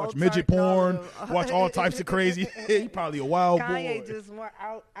probably watch midget porn, watch all types of crazy. He probably a wild boy. Kanye just more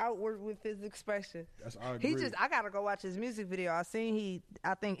outward with his expression. I agree. I gotta go watch his music video. I think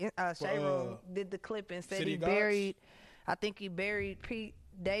Shay Room did the clip and said he buried Pete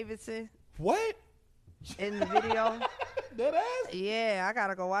Davidson. What? In the video. That ass? Yeah, I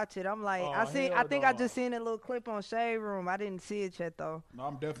gotta go watch it. I'm like, I just seen a little clip on Shade Room. I didn't see it yet though. No,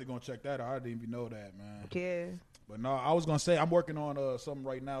 I'm definitely gonna check that out. I didn't even know that, man. Yeah. But no, I was gonna say I'm working on something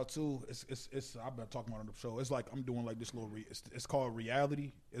right now too. It's I've been talking about it on the show. It's like I'm doing like this little. It's called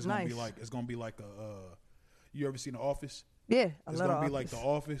Reality. It's gonna be like a. You ever seen The Office? Yeah, it's gonna be like The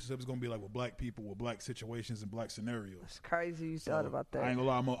Office. It's gonna be like with black people, with black situations and black scenarios. It's crazy you thought about that. I ain't gonna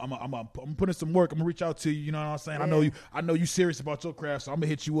lie. I'm putting some work. I'm gonna reach out to you. You know what I'm saying? Yeah. I know you serious about your craft, so I'm gonna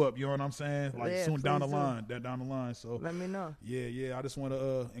hit you up. You know what I'm saying? Like soon down the line. So let me know. Yeah. I just want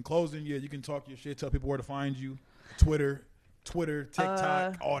to. In closing, you can talk your shit. Tell people where to find you. Twitter,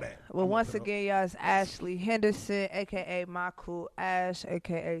 TikTok, all that. Well, once again, y'all, it's Ashley Henderson, a.k.a. My Cool Ash,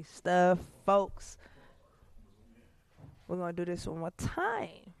 a.k.a. Stuff. Folks, we're going to do this one more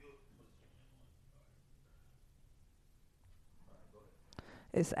time.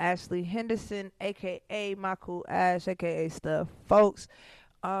 It's Ashley Henderson, a.k.a. My Cool Ash, a.k.a. Stuff. Folks,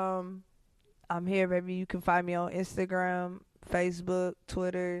 I'm here, baby. You can find me on Instagram, Facebook,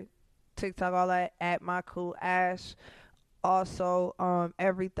 Twitter, TikTok, all that, at My Cool Ash. Also,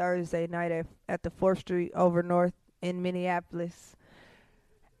 every Thursday night at the 4th Street over North in Minneapolis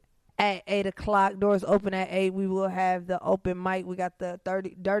at 8 o'clock. Doors open at 8. We will have the open mic. We got the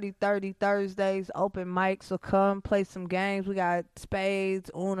Dirty 30 Thursdays open mic. So come play some games. We got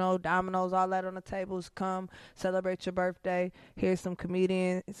spades, Uno, dominoes, all that on the tables. Come celebrate your birthday. Here's some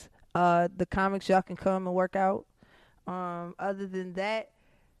comedians. The comics, y'all can come and work out. Other than that,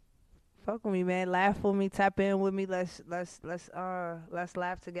 fuck with me, man. Laugh with me. Tap in with me. Let's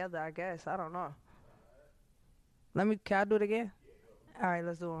laugh together. I guess. I don't know. Can I do it again? All right,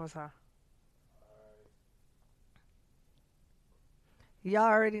 let's do it one more time. Y'all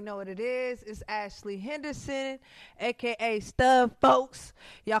already know what it is. It's Ashley Henderson, a.k.a. Stuff, folks.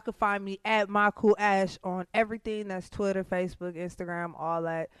 Y'all can find me at My Cool Ash on everything. That's Twitter, Facebook, Instagram, all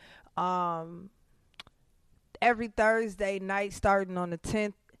that. Every Thursday night starting on the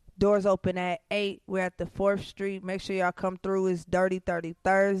 10th. Doors open at 8. We're at the 4th Street. Make sure y'all come through. It's Dirty 30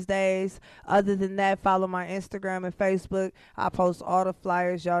 Thursdays. Other than that, follow my Instagram and Facebook. I post all the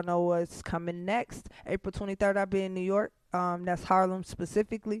flyers. Y'all know what's coming next. April 23rd, I'll be in New York. That's Harlem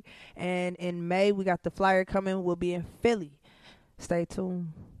specifically. And in May, we got the flyer coming. We'll be in Philly. Stay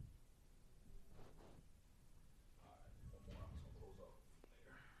tuned.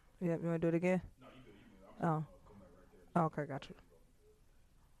 Yep, you want to do it again? No, you do. Oh, okay, got you.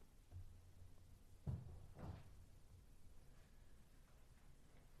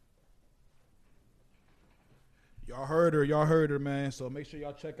 Y'all heard her, man. So make sure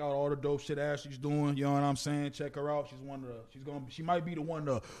y'all check out all the dope shit Ashley's doing. You know what I'm saying? Check her out. She might be the one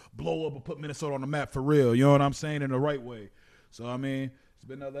to blow up and put Minnesota on the map for real. You know what I'm saying? In the right way. So I mean, it's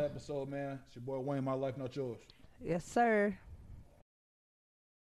been another episode, man. It's your boy Wayne. My life, not yours. Yes, sir.